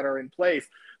systems that are in place.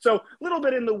 So a little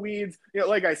bit in the weeds,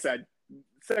 like I said,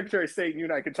 Secretary of State, and you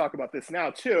and I could talk about this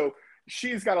now too.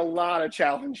 She's got a lot of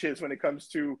challenges when it comes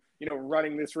to,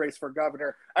 running this race for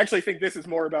governor. I actually think this is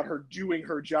more about her doing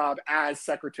her job as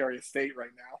Secretary of State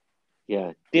right now.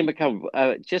 Yeah. Dan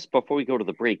McCown, just before we go to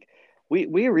the break,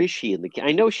 Where is she in the?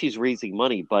 I know she's raising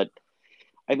money, but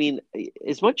I mean,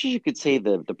 as much as you could say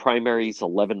the primary's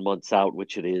 11 months out,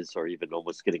 which it is, or even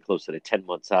almost getting closer to 10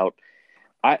 months out,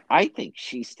 I think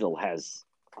she still has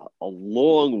a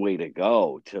long way to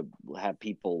go to have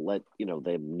people let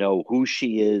them know who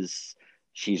she is,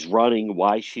 she's running,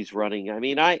 why she's running. I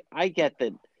mean, I get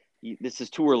that this is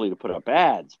too early to put up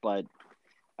ads, but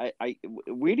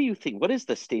where do you think, what is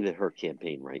the state of her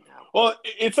campaign right now? Well,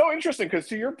 it's so interesting because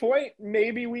to your point,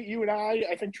 maybe you and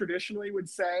I think traditionally would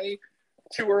say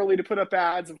too early to put up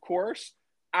ads, of course.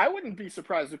 I wouldn't be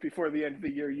surprised if before the end of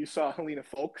the year you saw Helena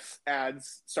Foulkes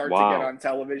ads start to get on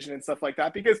television and stuff like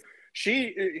that, because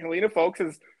Helena Foulkes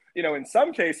has, in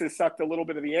some cases sucked a little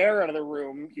bit of the air out of the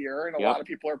room here, and a lot of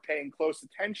people are paying close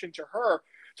attention to her.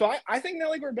 So I think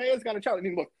Nellie Gorbea's got a challenge. I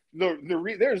mean, look,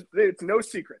 it's no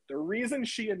secret. The reason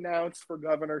she announced for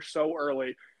governor so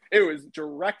early, it was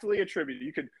directly attributed.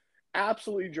 You could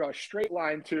absolutely draw a straight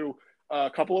line to a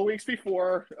couple of weeks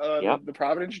before the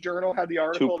Providence Journal had the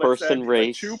article that said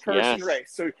it's a two-person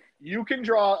race. So you can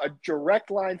draw a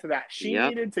direct line to that. She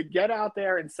needed to get out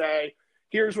there and say,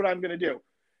 here's what I'm going to do.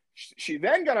 She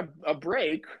then got a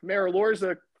break. Mara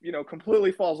Lorza,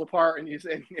 completely falls apart,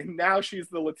 and now she's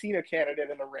the Latina candidate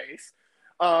in the race.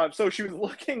 So she was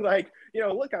looking like,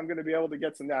 look, I'm going to be able to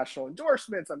get some national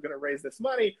endorsements. I'm going to raise this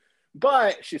money.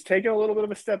 But she's taken a little bit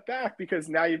of a step back because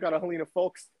now you've got a Helena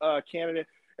Foulkes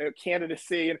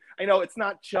candidacy. And I know it's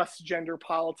not just gender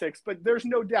politics, but there's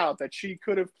no doubt that she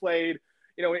could have played,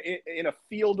 in a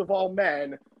field of all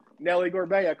men. Nellie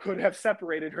Gorbea could have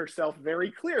separated herself very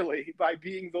clearly by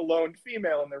being the lone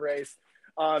female in the race.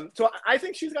 So I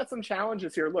think she's got some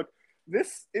challenges here. Look, I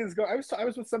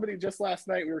was with somebody just last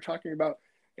night. We were talking about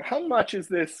how much is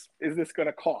this going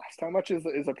to cost? How much is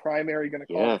a primary going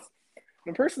to cost?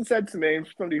 And a person said to me,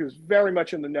 somebody who's very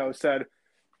much in the know, said,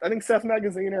 I think Seth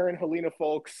Magaziner and Helena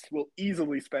Foulkes will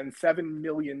easily spend $7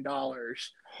 million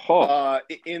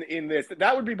in this.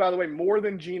 That would be, by the way, more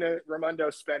than Gina Raimondo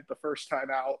spent the first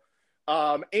time out.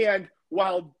 And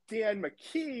while Dan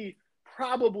McKee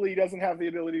probably doesn't have the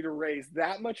ability to raise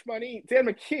that much money, Dan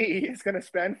McKee is going to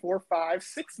spend $4, $5,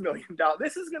 $6 million.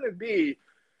 This is going to be,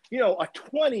 a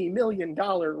 $20 million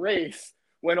race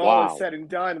when all is said and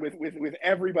done with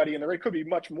everybody in the race. It could be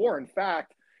much more, in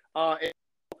fact.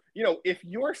 If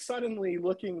you're suddenly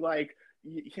looking like,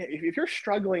 if you're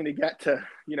struggling to get to,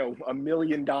 $1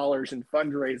 million in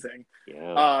fundraising,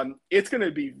 it's going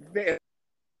to be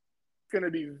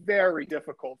very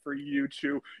difficult for you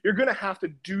you're going to have to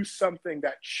do something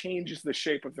that changes the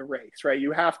shape of the race, right?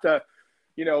 You have to,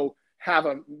 have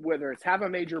a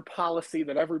major policy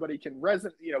that everybody can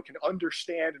can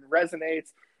understand and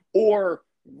resonates, or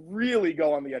really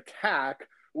go on the attack,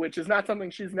 which is not something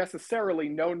she's necessarily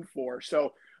known for.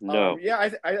 So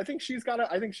I think she's got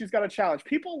a challenge.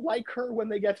 People like her when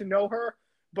they get to know her,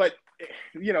 but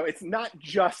it's not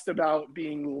just about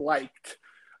being liked.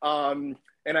 And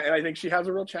I think she has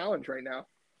a real challenge right now.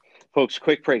 Folks,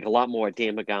 quick break. A lot more.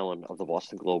 Dan McGowan of the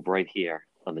Boston Globe right here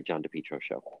on the John DePietro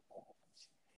Show.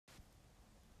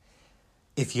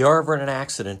 If you're ever in an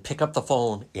accident, pick up the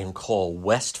phone and call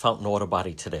West Fountain Auto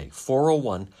Body today,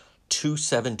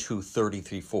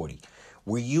 401-272-3340.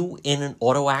 Were you in an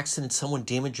auto accident? Someone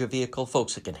damaged your vehicle?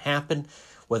 Folks, it can happen,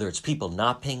 whether it's people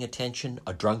not paying attention,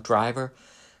 a drunk driver,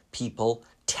 people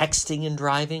texting and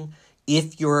driving.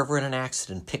 If you're ever in an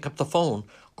accident, pick up the phone,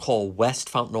 call West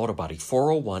Fountain Auto Body,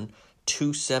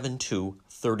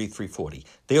 401-272-3340.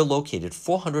 They're located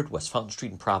 400 West Fountain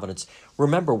Street in Providence.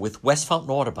 Remember, with West Fountain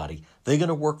Auto Body, they're going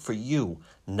to work for you,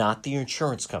 not the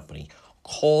insurance company.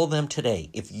 Call them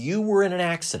today. If you were in an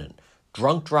accident,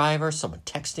 drunk driver, someone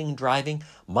texting and driving,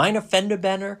 minor fender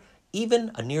bender,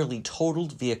 even a nearly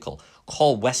totaled vehicle,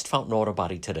 call West Fountain Auto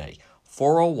Body today,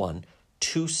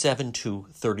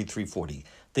 401-272-3340.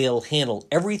 They'll handle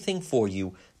everything for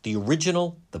you, the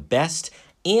original, the best.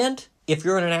 And if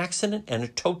you're in an accident and a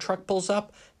tow truck pulls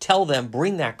up, tell them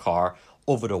bring that car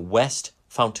over to West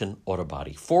Fountain Auto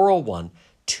Body,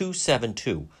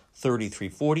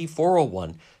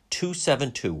 401-272-3340,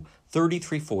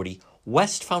 401-272-3340,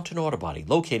 West Fountain Auto Body,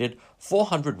 located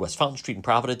 400 West Fountain Street in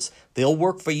Providence. They'll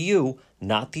work for you,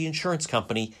 not the insurance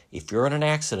company. If you're in an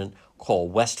accident, call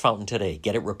West Fountain today.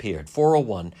 Get it repaired,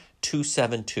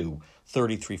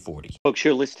 401-272-3340. Folks,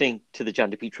 you're listening to the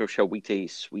John DePietro Show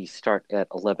weekdays. We start at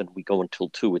 11. We go until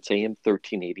 2. It's AM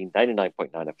 1380,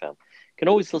 99.9 FM. You can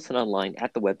always listen online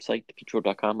at the website,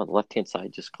 depetro.com. On the left-hand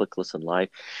side, just click Listen Live.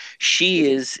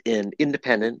 She is an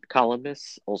independent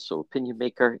columnist, also opinion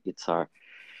maker. It's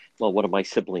one of my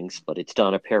siblings, but it's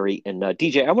Donna Perry. And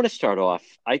DJ, I want to start off.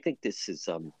 I think this is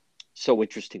so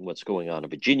interesting what's going on in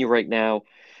Virginia right now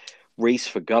race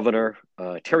for governor.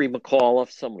 Terry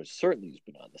McAuliffe, someone who certainly has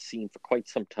been on the scene for quite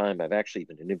some time. I've actually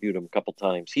even interviewed him a couple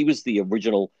times. He was the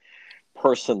original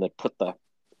person that put the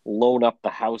loan up the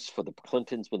house for the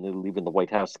Clintons when they were leaving the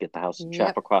White House to get the house in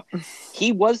Chappaqua.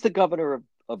 He was the governor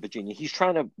of Virginia. He's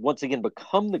trying to once again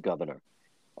become the governor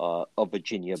of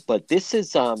Virginia. But this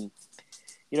is, Biden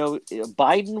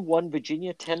won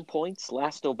Virginia 10 points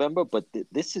last November, but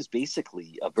this is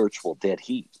basically a virtual dead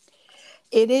heat.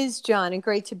 It is, John, and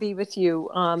great to be with you.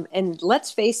 And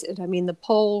let's face it, I mean, the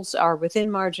polls are within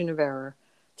margin of error.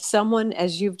 Someone,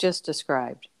 as you've just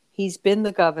described, he's been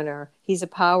the governor. He's a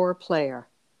power player.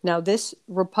 Now, this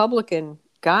Republican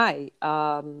guy,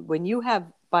 when you have,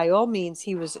 by all means,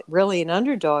 he was really an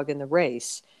underdog in the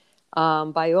race.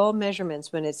 By all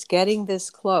measurements, when it's getting this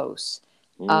close,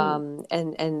 and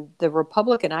the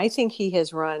Republican, I think he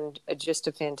has run just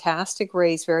a fantastic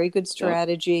race, very good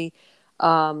strategy.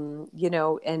 And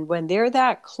when they're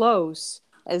that close,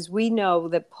 as we know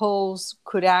that polls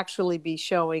could actually be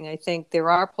showing, I think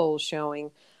there are polls showing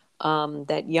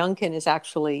that Youngkin is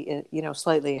actually,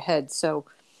 slightly ahead. So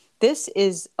this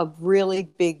is a really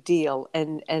big deal.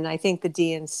 And I think the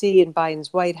DNC in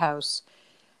Biden's White House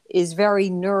is very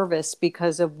nervous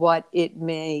because of what it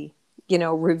may,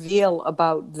 reveal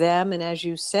about them. And as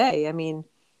you say, I mean,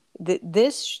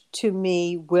 this to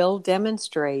me will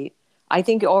demonstrate, I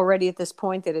think already at this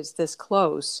point that it's this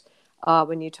close.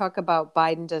 When you talk about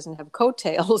Biden doesn't have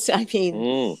coattails, I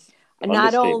mean,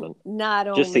 not only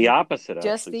just the opposite.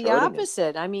 Just the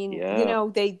opposite. I mean,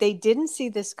 they didn't see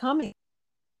this coming.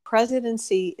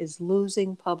 Presidency is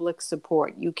losing public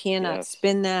support. You cannot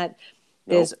spin that.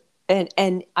 There's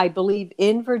and I believe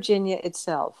in Virginia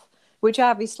itself, which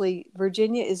obviously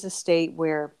Virginia is a state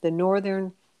where the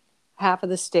northern half of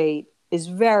the state is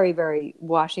very, very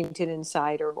Washington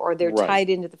inside, or they're tied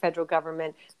into the federal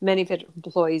government. Many federal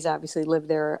employees obviously live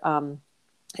there,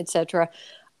 et cetera.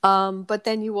 But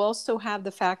then you also have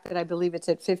the fact that I believe it's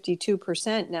at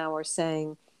 52% now are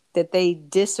saying that they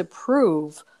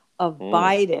disapprove of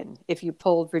Biden if you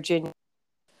polled Virginia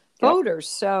voters.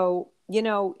 So,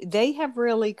 they have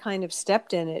really kind of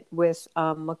stepped in it with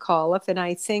McAuliffe. And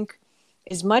I think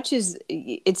as much as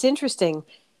it's interesting,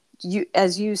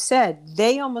 as you said,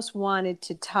 they almost wanted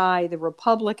to tie the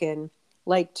Republican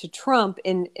like to Trump.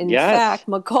 In fact,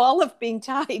 McAuliffe being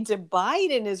tied to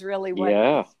Biden is really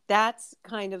what that's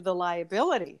kind of the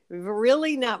liability.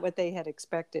 Really not what they had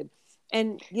expected.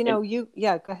 And, go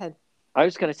ahead. I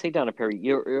was going to say, Donna Perry,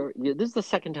 this is the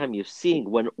second time you're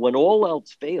seeing when all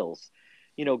else fails,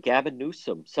 Gavin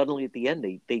Newsom, suddenly at the end,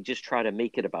 they just try to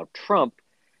make it about Trump.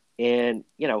 And,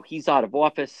 he's out of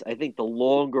office. I think the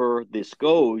longer this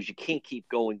goes, you can't keep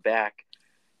going back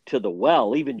to the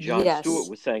well. Even Jon Stewart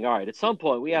was saying, all right, at some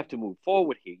point we have to move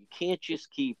forward here. You can't just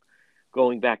keep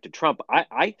going back to Trump.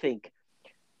 I think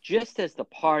just as the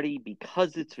party,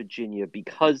 because it's Virginia,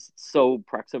 because it's so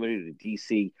proximity to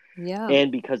D.C.,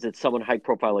 and because it's someone high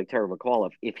profile like Terry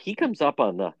McAuliffe, if he comes up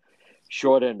on the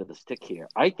short end of the stick here,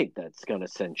 I think that's going to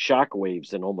send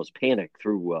shockwaves and almost panic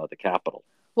through the Capitol.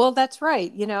 Well, that's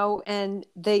right, and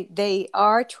they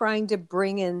are trying to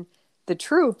bring in the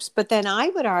troops, but then I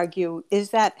would argue,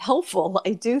 is that helpful?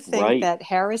 I do think that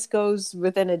Harris goes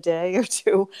within a day or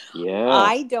two.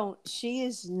 She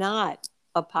is not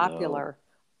a popular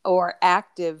or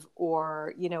active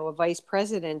or, a vice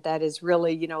president that is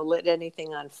really, lit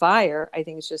anything on fire. I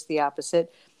think it's just the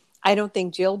opposite. I don't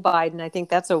think Jill Biden, I think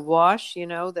that's a wash,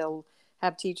 they'll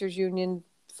have teachers union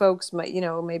folks,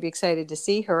 maybe excited to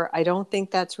see her. I don't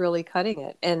think that's really cutting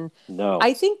it. And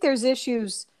I think there's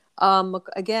issues,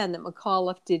 again, that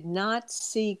McAuliffe did not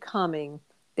see coming.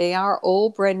 They are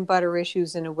old bread and butter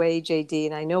issues in a way, JD,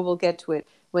 and I know we'll get to it.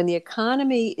 When the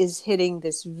economy is hitting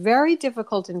this very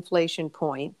difficult inflation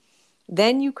point,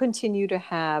 then you continue to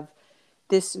have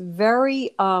this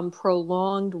very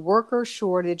prolonged worker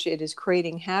shortage. It is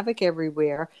creating havoc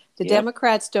everywhere. The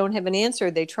Democrats don't have an answer.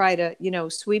 They try to,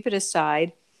 sweep it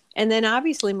aside. And then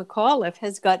obviously McAuliffe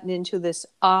has gotten into this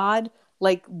odd,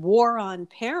 like, war on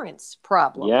parents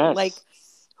problem. Like,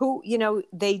 who,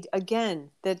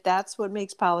 that's what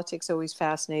makes politics always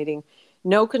fascinating.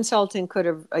 No consultant could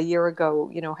have a year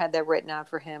ago, had that written out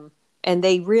for him. And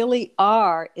they really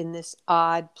are in this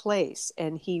odd place.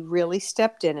 And he really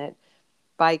stepped in it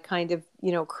by kind of,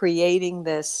 creating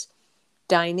this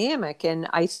dynamic. And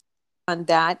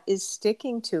that is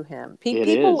sticking to him.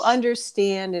 People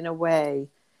understand in a way,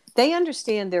 they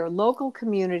understand their local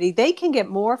community. They can get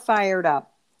more fired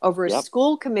up over a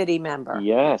school committee member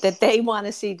that they want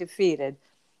to see defeated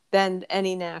than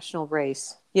any national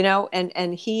race,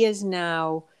 and he has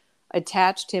now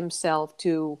attached himself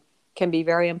to can be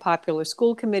very unpopular.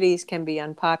 School committees can be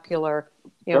unpopular,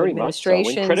 Very much so.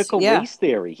 administrations. In critical race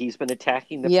theory, he's been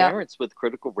attacking the parents with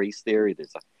critical race theory.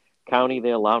 There's a county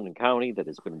there, Loudoun County, that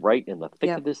has been right in the thick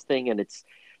of this thing. And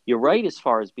you're right as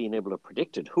far as being able to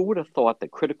predict it. Who would have thought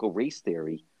that critical race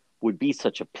theory would be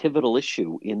such a pivotal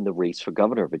issue in the race for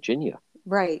governor of Virginia?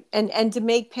 Right. And to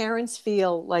make parents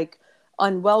feel like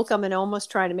unwelcome and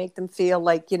almost trying to make them feel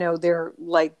like, they're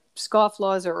like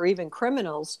scofflaws or even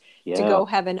criminals to go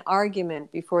have an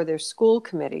argument before their school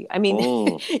committee. I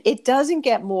mean, it doesn't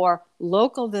get more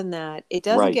local than that. It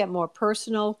doesn't get more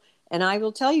personal. And I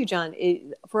will tell you, John,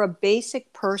 for a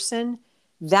basic person,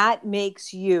 that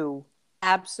makes you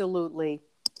absolutely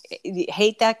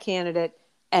hate that candidate.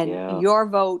 And your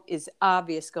vote is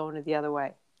obvious going to the other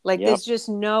way. Like there's just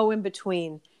no in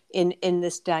between in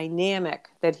this dynamic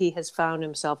that he has found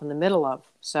himself in the middle of.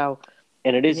 So,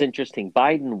 and it is interesting.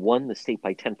 Biden won the state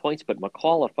by 10 points, but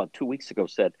McAuliffe about 2 weeks ago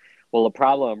said, well, the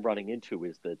problem I'm running into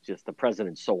is that just the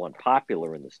president's so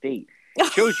unpopular in the state.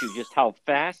 It shows you just how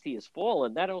fast he has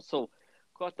fallen. That also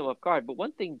caught them off guard. But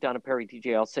one thing, Donna Perry,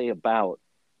 DJ, I'll say about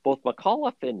both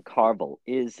McAuliffe and Carville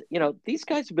is, these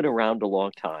guys have been around a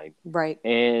long time. Right.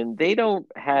 And they don't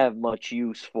have much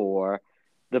use for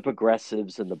the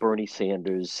progressives and the Bernie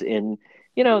Sanders. And,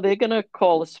 they're going to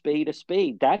call a spade a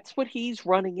spade. That's what he's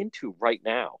running into right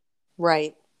now.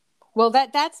 Right. Well,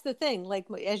 that's the thing. Like,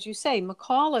 as you say,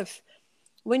 McAuliffe,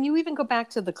 when you even go back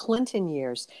to the Clinton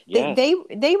years, they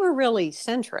were really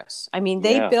centrist. I mean,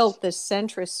 they built the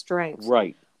centrist strength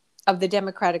of the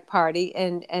Democratic Party,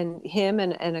 and him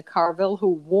and a Carville who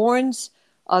warns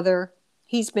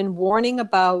he's been warning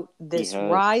about this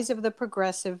rise of the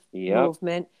progressive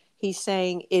movement. He's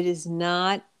saying it is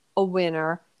not a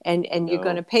winner, and you're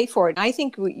going to pay for it. And I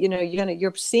think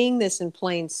you're seeing this in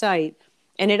plain sight,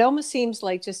 and it almost seems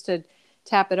like, just to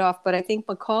tap it off, but I think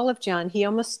McAuliffe, John, he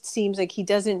almost seems like he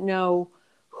doesn't know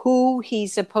who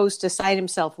he's supposed to side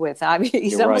himself with. I mean,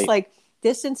 he's almost like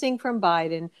distancing from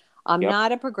Biden. I'm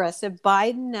not a progressive.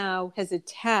 Biden now has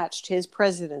attached his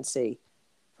presidency,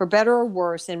 for better or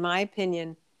worse, in my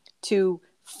opinion, to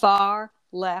far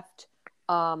left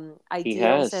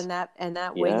ideals and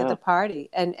that wing of the party.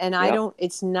 And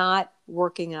it's not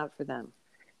working out for them.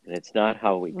 And it's not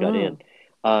how we got in.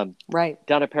 Right.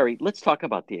 Donna Perry, let's talk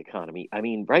about the economy. I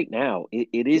mean, right now,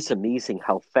 it is amazing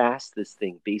how fast this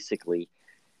thing basically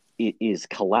is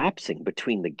collapsing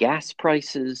between the gas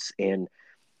prices and,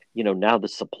 now the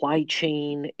supply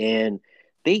chain. And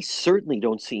they certainly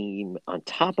don't seem on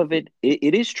top of it.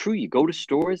 It is true. You go to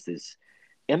stores, there's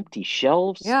empty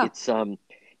shelves. Yeah.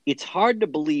 It's hard to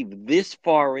believe this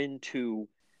far into,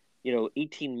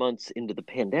 18 months into the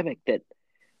pandemic that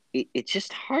it's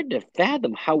just hard to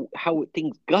fathom how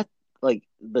things got like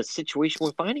the situation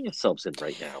we're finding ourselves in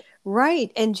right now.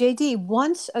 Right. And JD,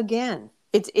 once again,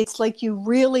 it's like you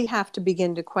really have to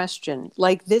begin to question,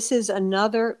 like, this is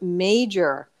another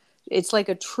major, it's like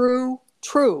a true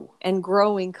and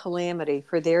growing calamity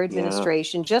for their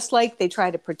administration. Just like they try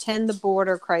to pretend the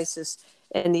border crisis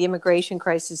and the immigration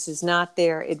crisis is not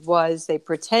there. It was. They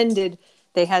pretended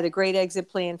they had a great exit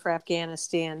plan for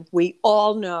Afghanistan. We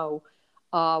all know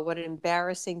what an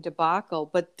embarrassing debacle.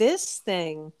 But this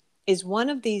thing is one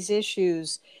of these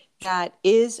issues that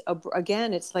is,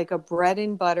 again, it's like a bread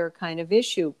and butter kind of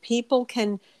issue. People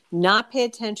can not pay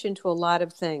attention to a lot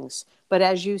of things. But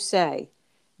as you say,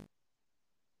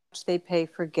 they pay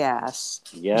for gas.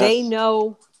 They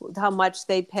know how much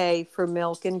they pay for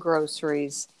milk and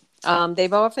groceries.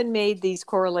 They've often made these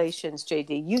correlations,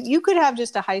 JD. You could have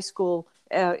just a high school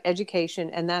education,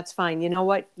 and that's fine. You know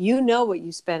what? You know what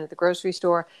you spend at the grocery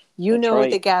store. You know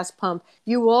at the gas pump.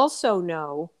 You also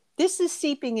know this is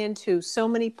seeping into so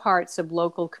many parts of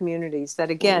local communities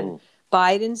that, again,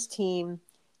 Biden's team,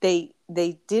 they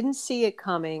didn't see it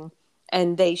coming,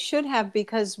 and they should have,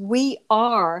 because we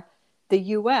are the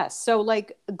U.S. So,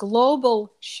 like,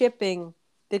 global shipping.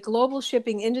 The global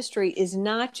shipping industry is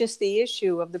not just the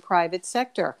issue of the private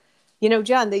sector.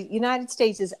 John, the United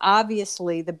States is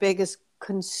obviously the biggest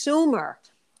consumer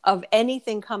of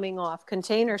anything coming off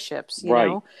container ships, you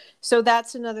know? So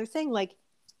that's another thing. Like,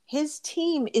 his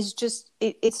team is just,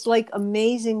 it's like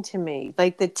amazing to me,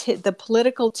 like the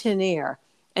political tin air.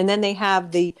 And then they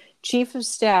have the chief of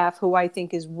staff, who I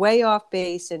think is way off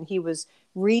base, and he was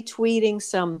retweeting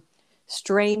some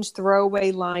strange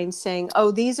throwaway line saying,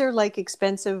 "Oh, these are like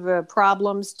expensive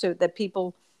problems that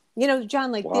people,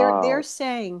 John, like they're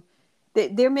saying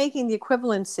that they're making the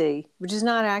equivalency, which is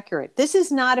not accurate. This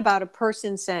is not about a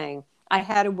person saying, I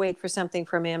had to wait for something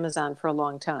from Amazon for a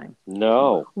long time.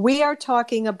 No, we are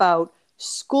talking about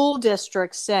school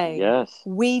districts saying, Yes.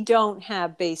 we don't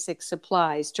have basic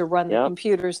supplies to run the Yep.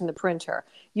 computers and the printer.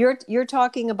 You're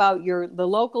talking about the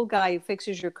local guy who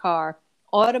fixes your car.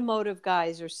 Automotive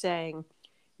guys are saying,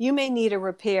 you may need a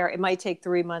repair. It might take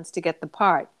 3 months to get the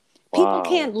part. People Wow.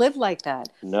 can't live like that.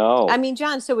 No. I mean,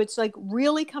 John, so it's like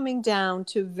really coming down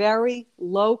to very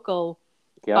local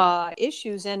Yep.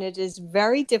 issues, and it is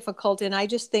very difficult. And I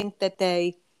just think that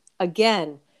they,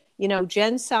 again,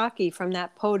 Jen Psaki from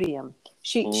that podium,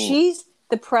 she's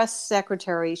the press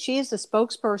secretary. She is the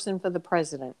spokesperson for the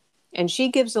president. And she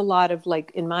gives a lot of,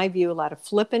 like, in my view, a lot of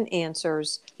flippant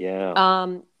answers. Yeah.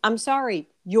 I'm sorry,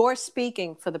 you're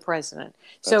speaking for the president.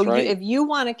 So right. if you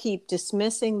want to keep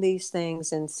dismissing these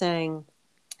things and saying,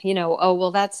 oh,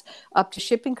 well, that's up to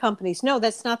shipping companies. No,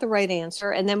 that's not the right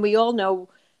answer. And then we all know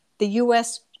the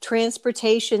U.S.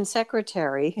 Transportation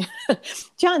Secretary,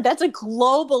 John, that's a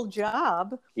global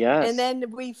job. Yes. And then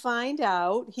we find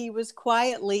out he was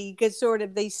quietly,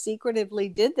 they secretively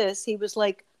did this. He was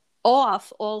like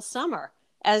off all summer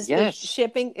as the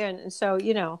shipping. And so,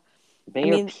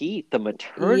 Mayor Pete, the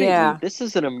maternity leave. This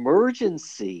is an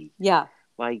emergency. Yeah.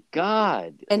 My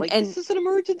God. And this is an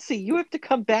emergency. You have to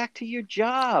come back to your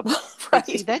job. Right.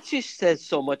 See, that just says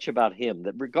so much about him,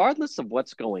 that regardless of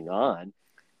what's going on,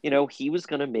 he was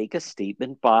going to make a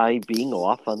statement by being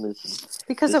off on this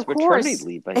of maternity course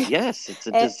leave. But yes, it's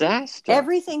a disaster.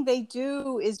 Everything they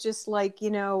do is just like,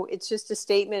 it's just a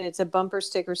statement. It's a bumper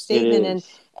sticker statement.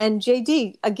 And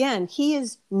JD, again, he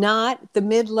is not the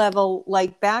mid-level,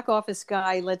 like, back office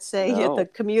guy, let's say, at the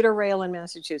commuter rail in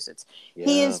Massachusetts. Yeah.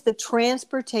 He is the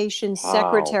transportation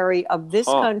secretary of this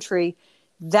country.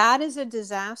 That is a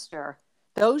disaster.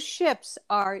 Those ships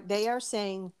are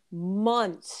saying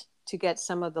months to get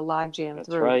some of the logjam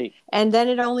through. Right. And then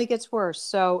it only gets worse.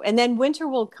 So, and then winter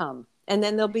will come, and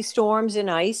then there'll be storms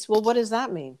and ice. Well, what does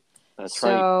that mean? That's right.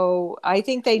 So I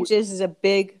think this is a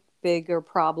bigger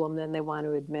problem than they want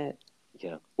to admit.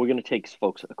 Yeah. We're going to take,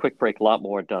 folks, a quick break. A lot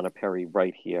more Donna Perry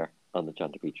right here on the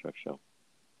John DePetro Show.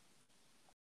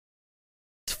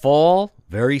 It's fall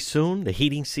very soon. The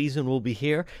heating season will be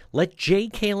here. Let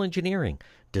JKL Engineering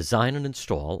design and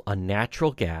install a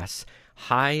natural gas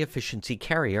high-efficiency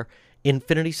carrier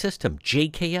Infinity system.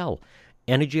 JKL.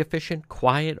 Energy efficient,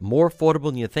 quiet, more affordable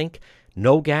than you think.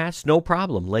 No gas, no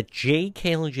problem. Let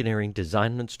JKL Engineering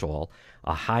design and install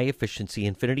a high-efficiency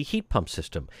Infinity heat pump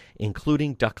system,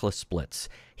 including ductless splits.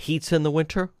 Heats in the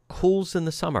winter, cools in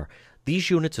the summer.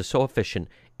 These units are so efficient,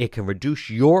 it can reduce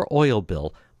your oil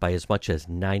bill by as much as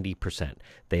 90%.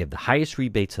 They have the highest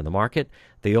rebates in the market.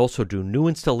 They also do new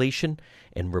installation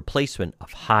and replacement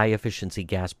of high-efficiency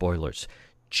gas boilers.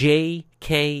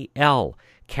 JKL,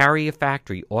 Carrier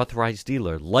Factory Authorized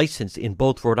Dealer, licensed in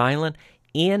both Rhode Island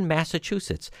and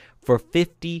Massachusetts for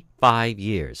 55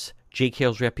 years.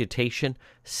 JKL's reputation,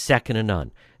 second to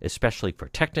none, especially for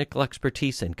technical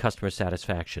expertise and customer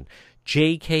satisfaction.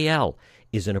 JKL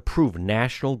is an approved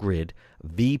National Grid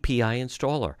VPI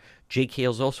installer.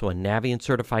 JKL is also a Navient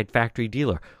certified factory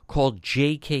dealer. Call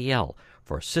JKL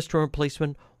for a system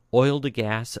replacement, oil to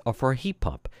gas, or for a heat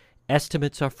pump.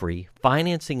 Estimates are free.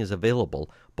 Financing is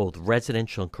available, both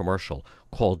residential and commercial.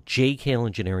 Call JKL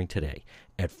Engineering today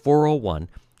at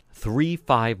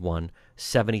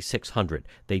 401-351-7600.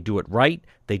 They do it right.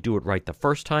 They do it right the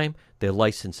first time. They're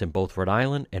licensed in both Rhode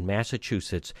Island and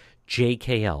Massachusetts.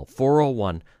 JKL,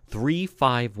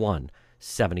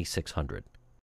 401-351-7600.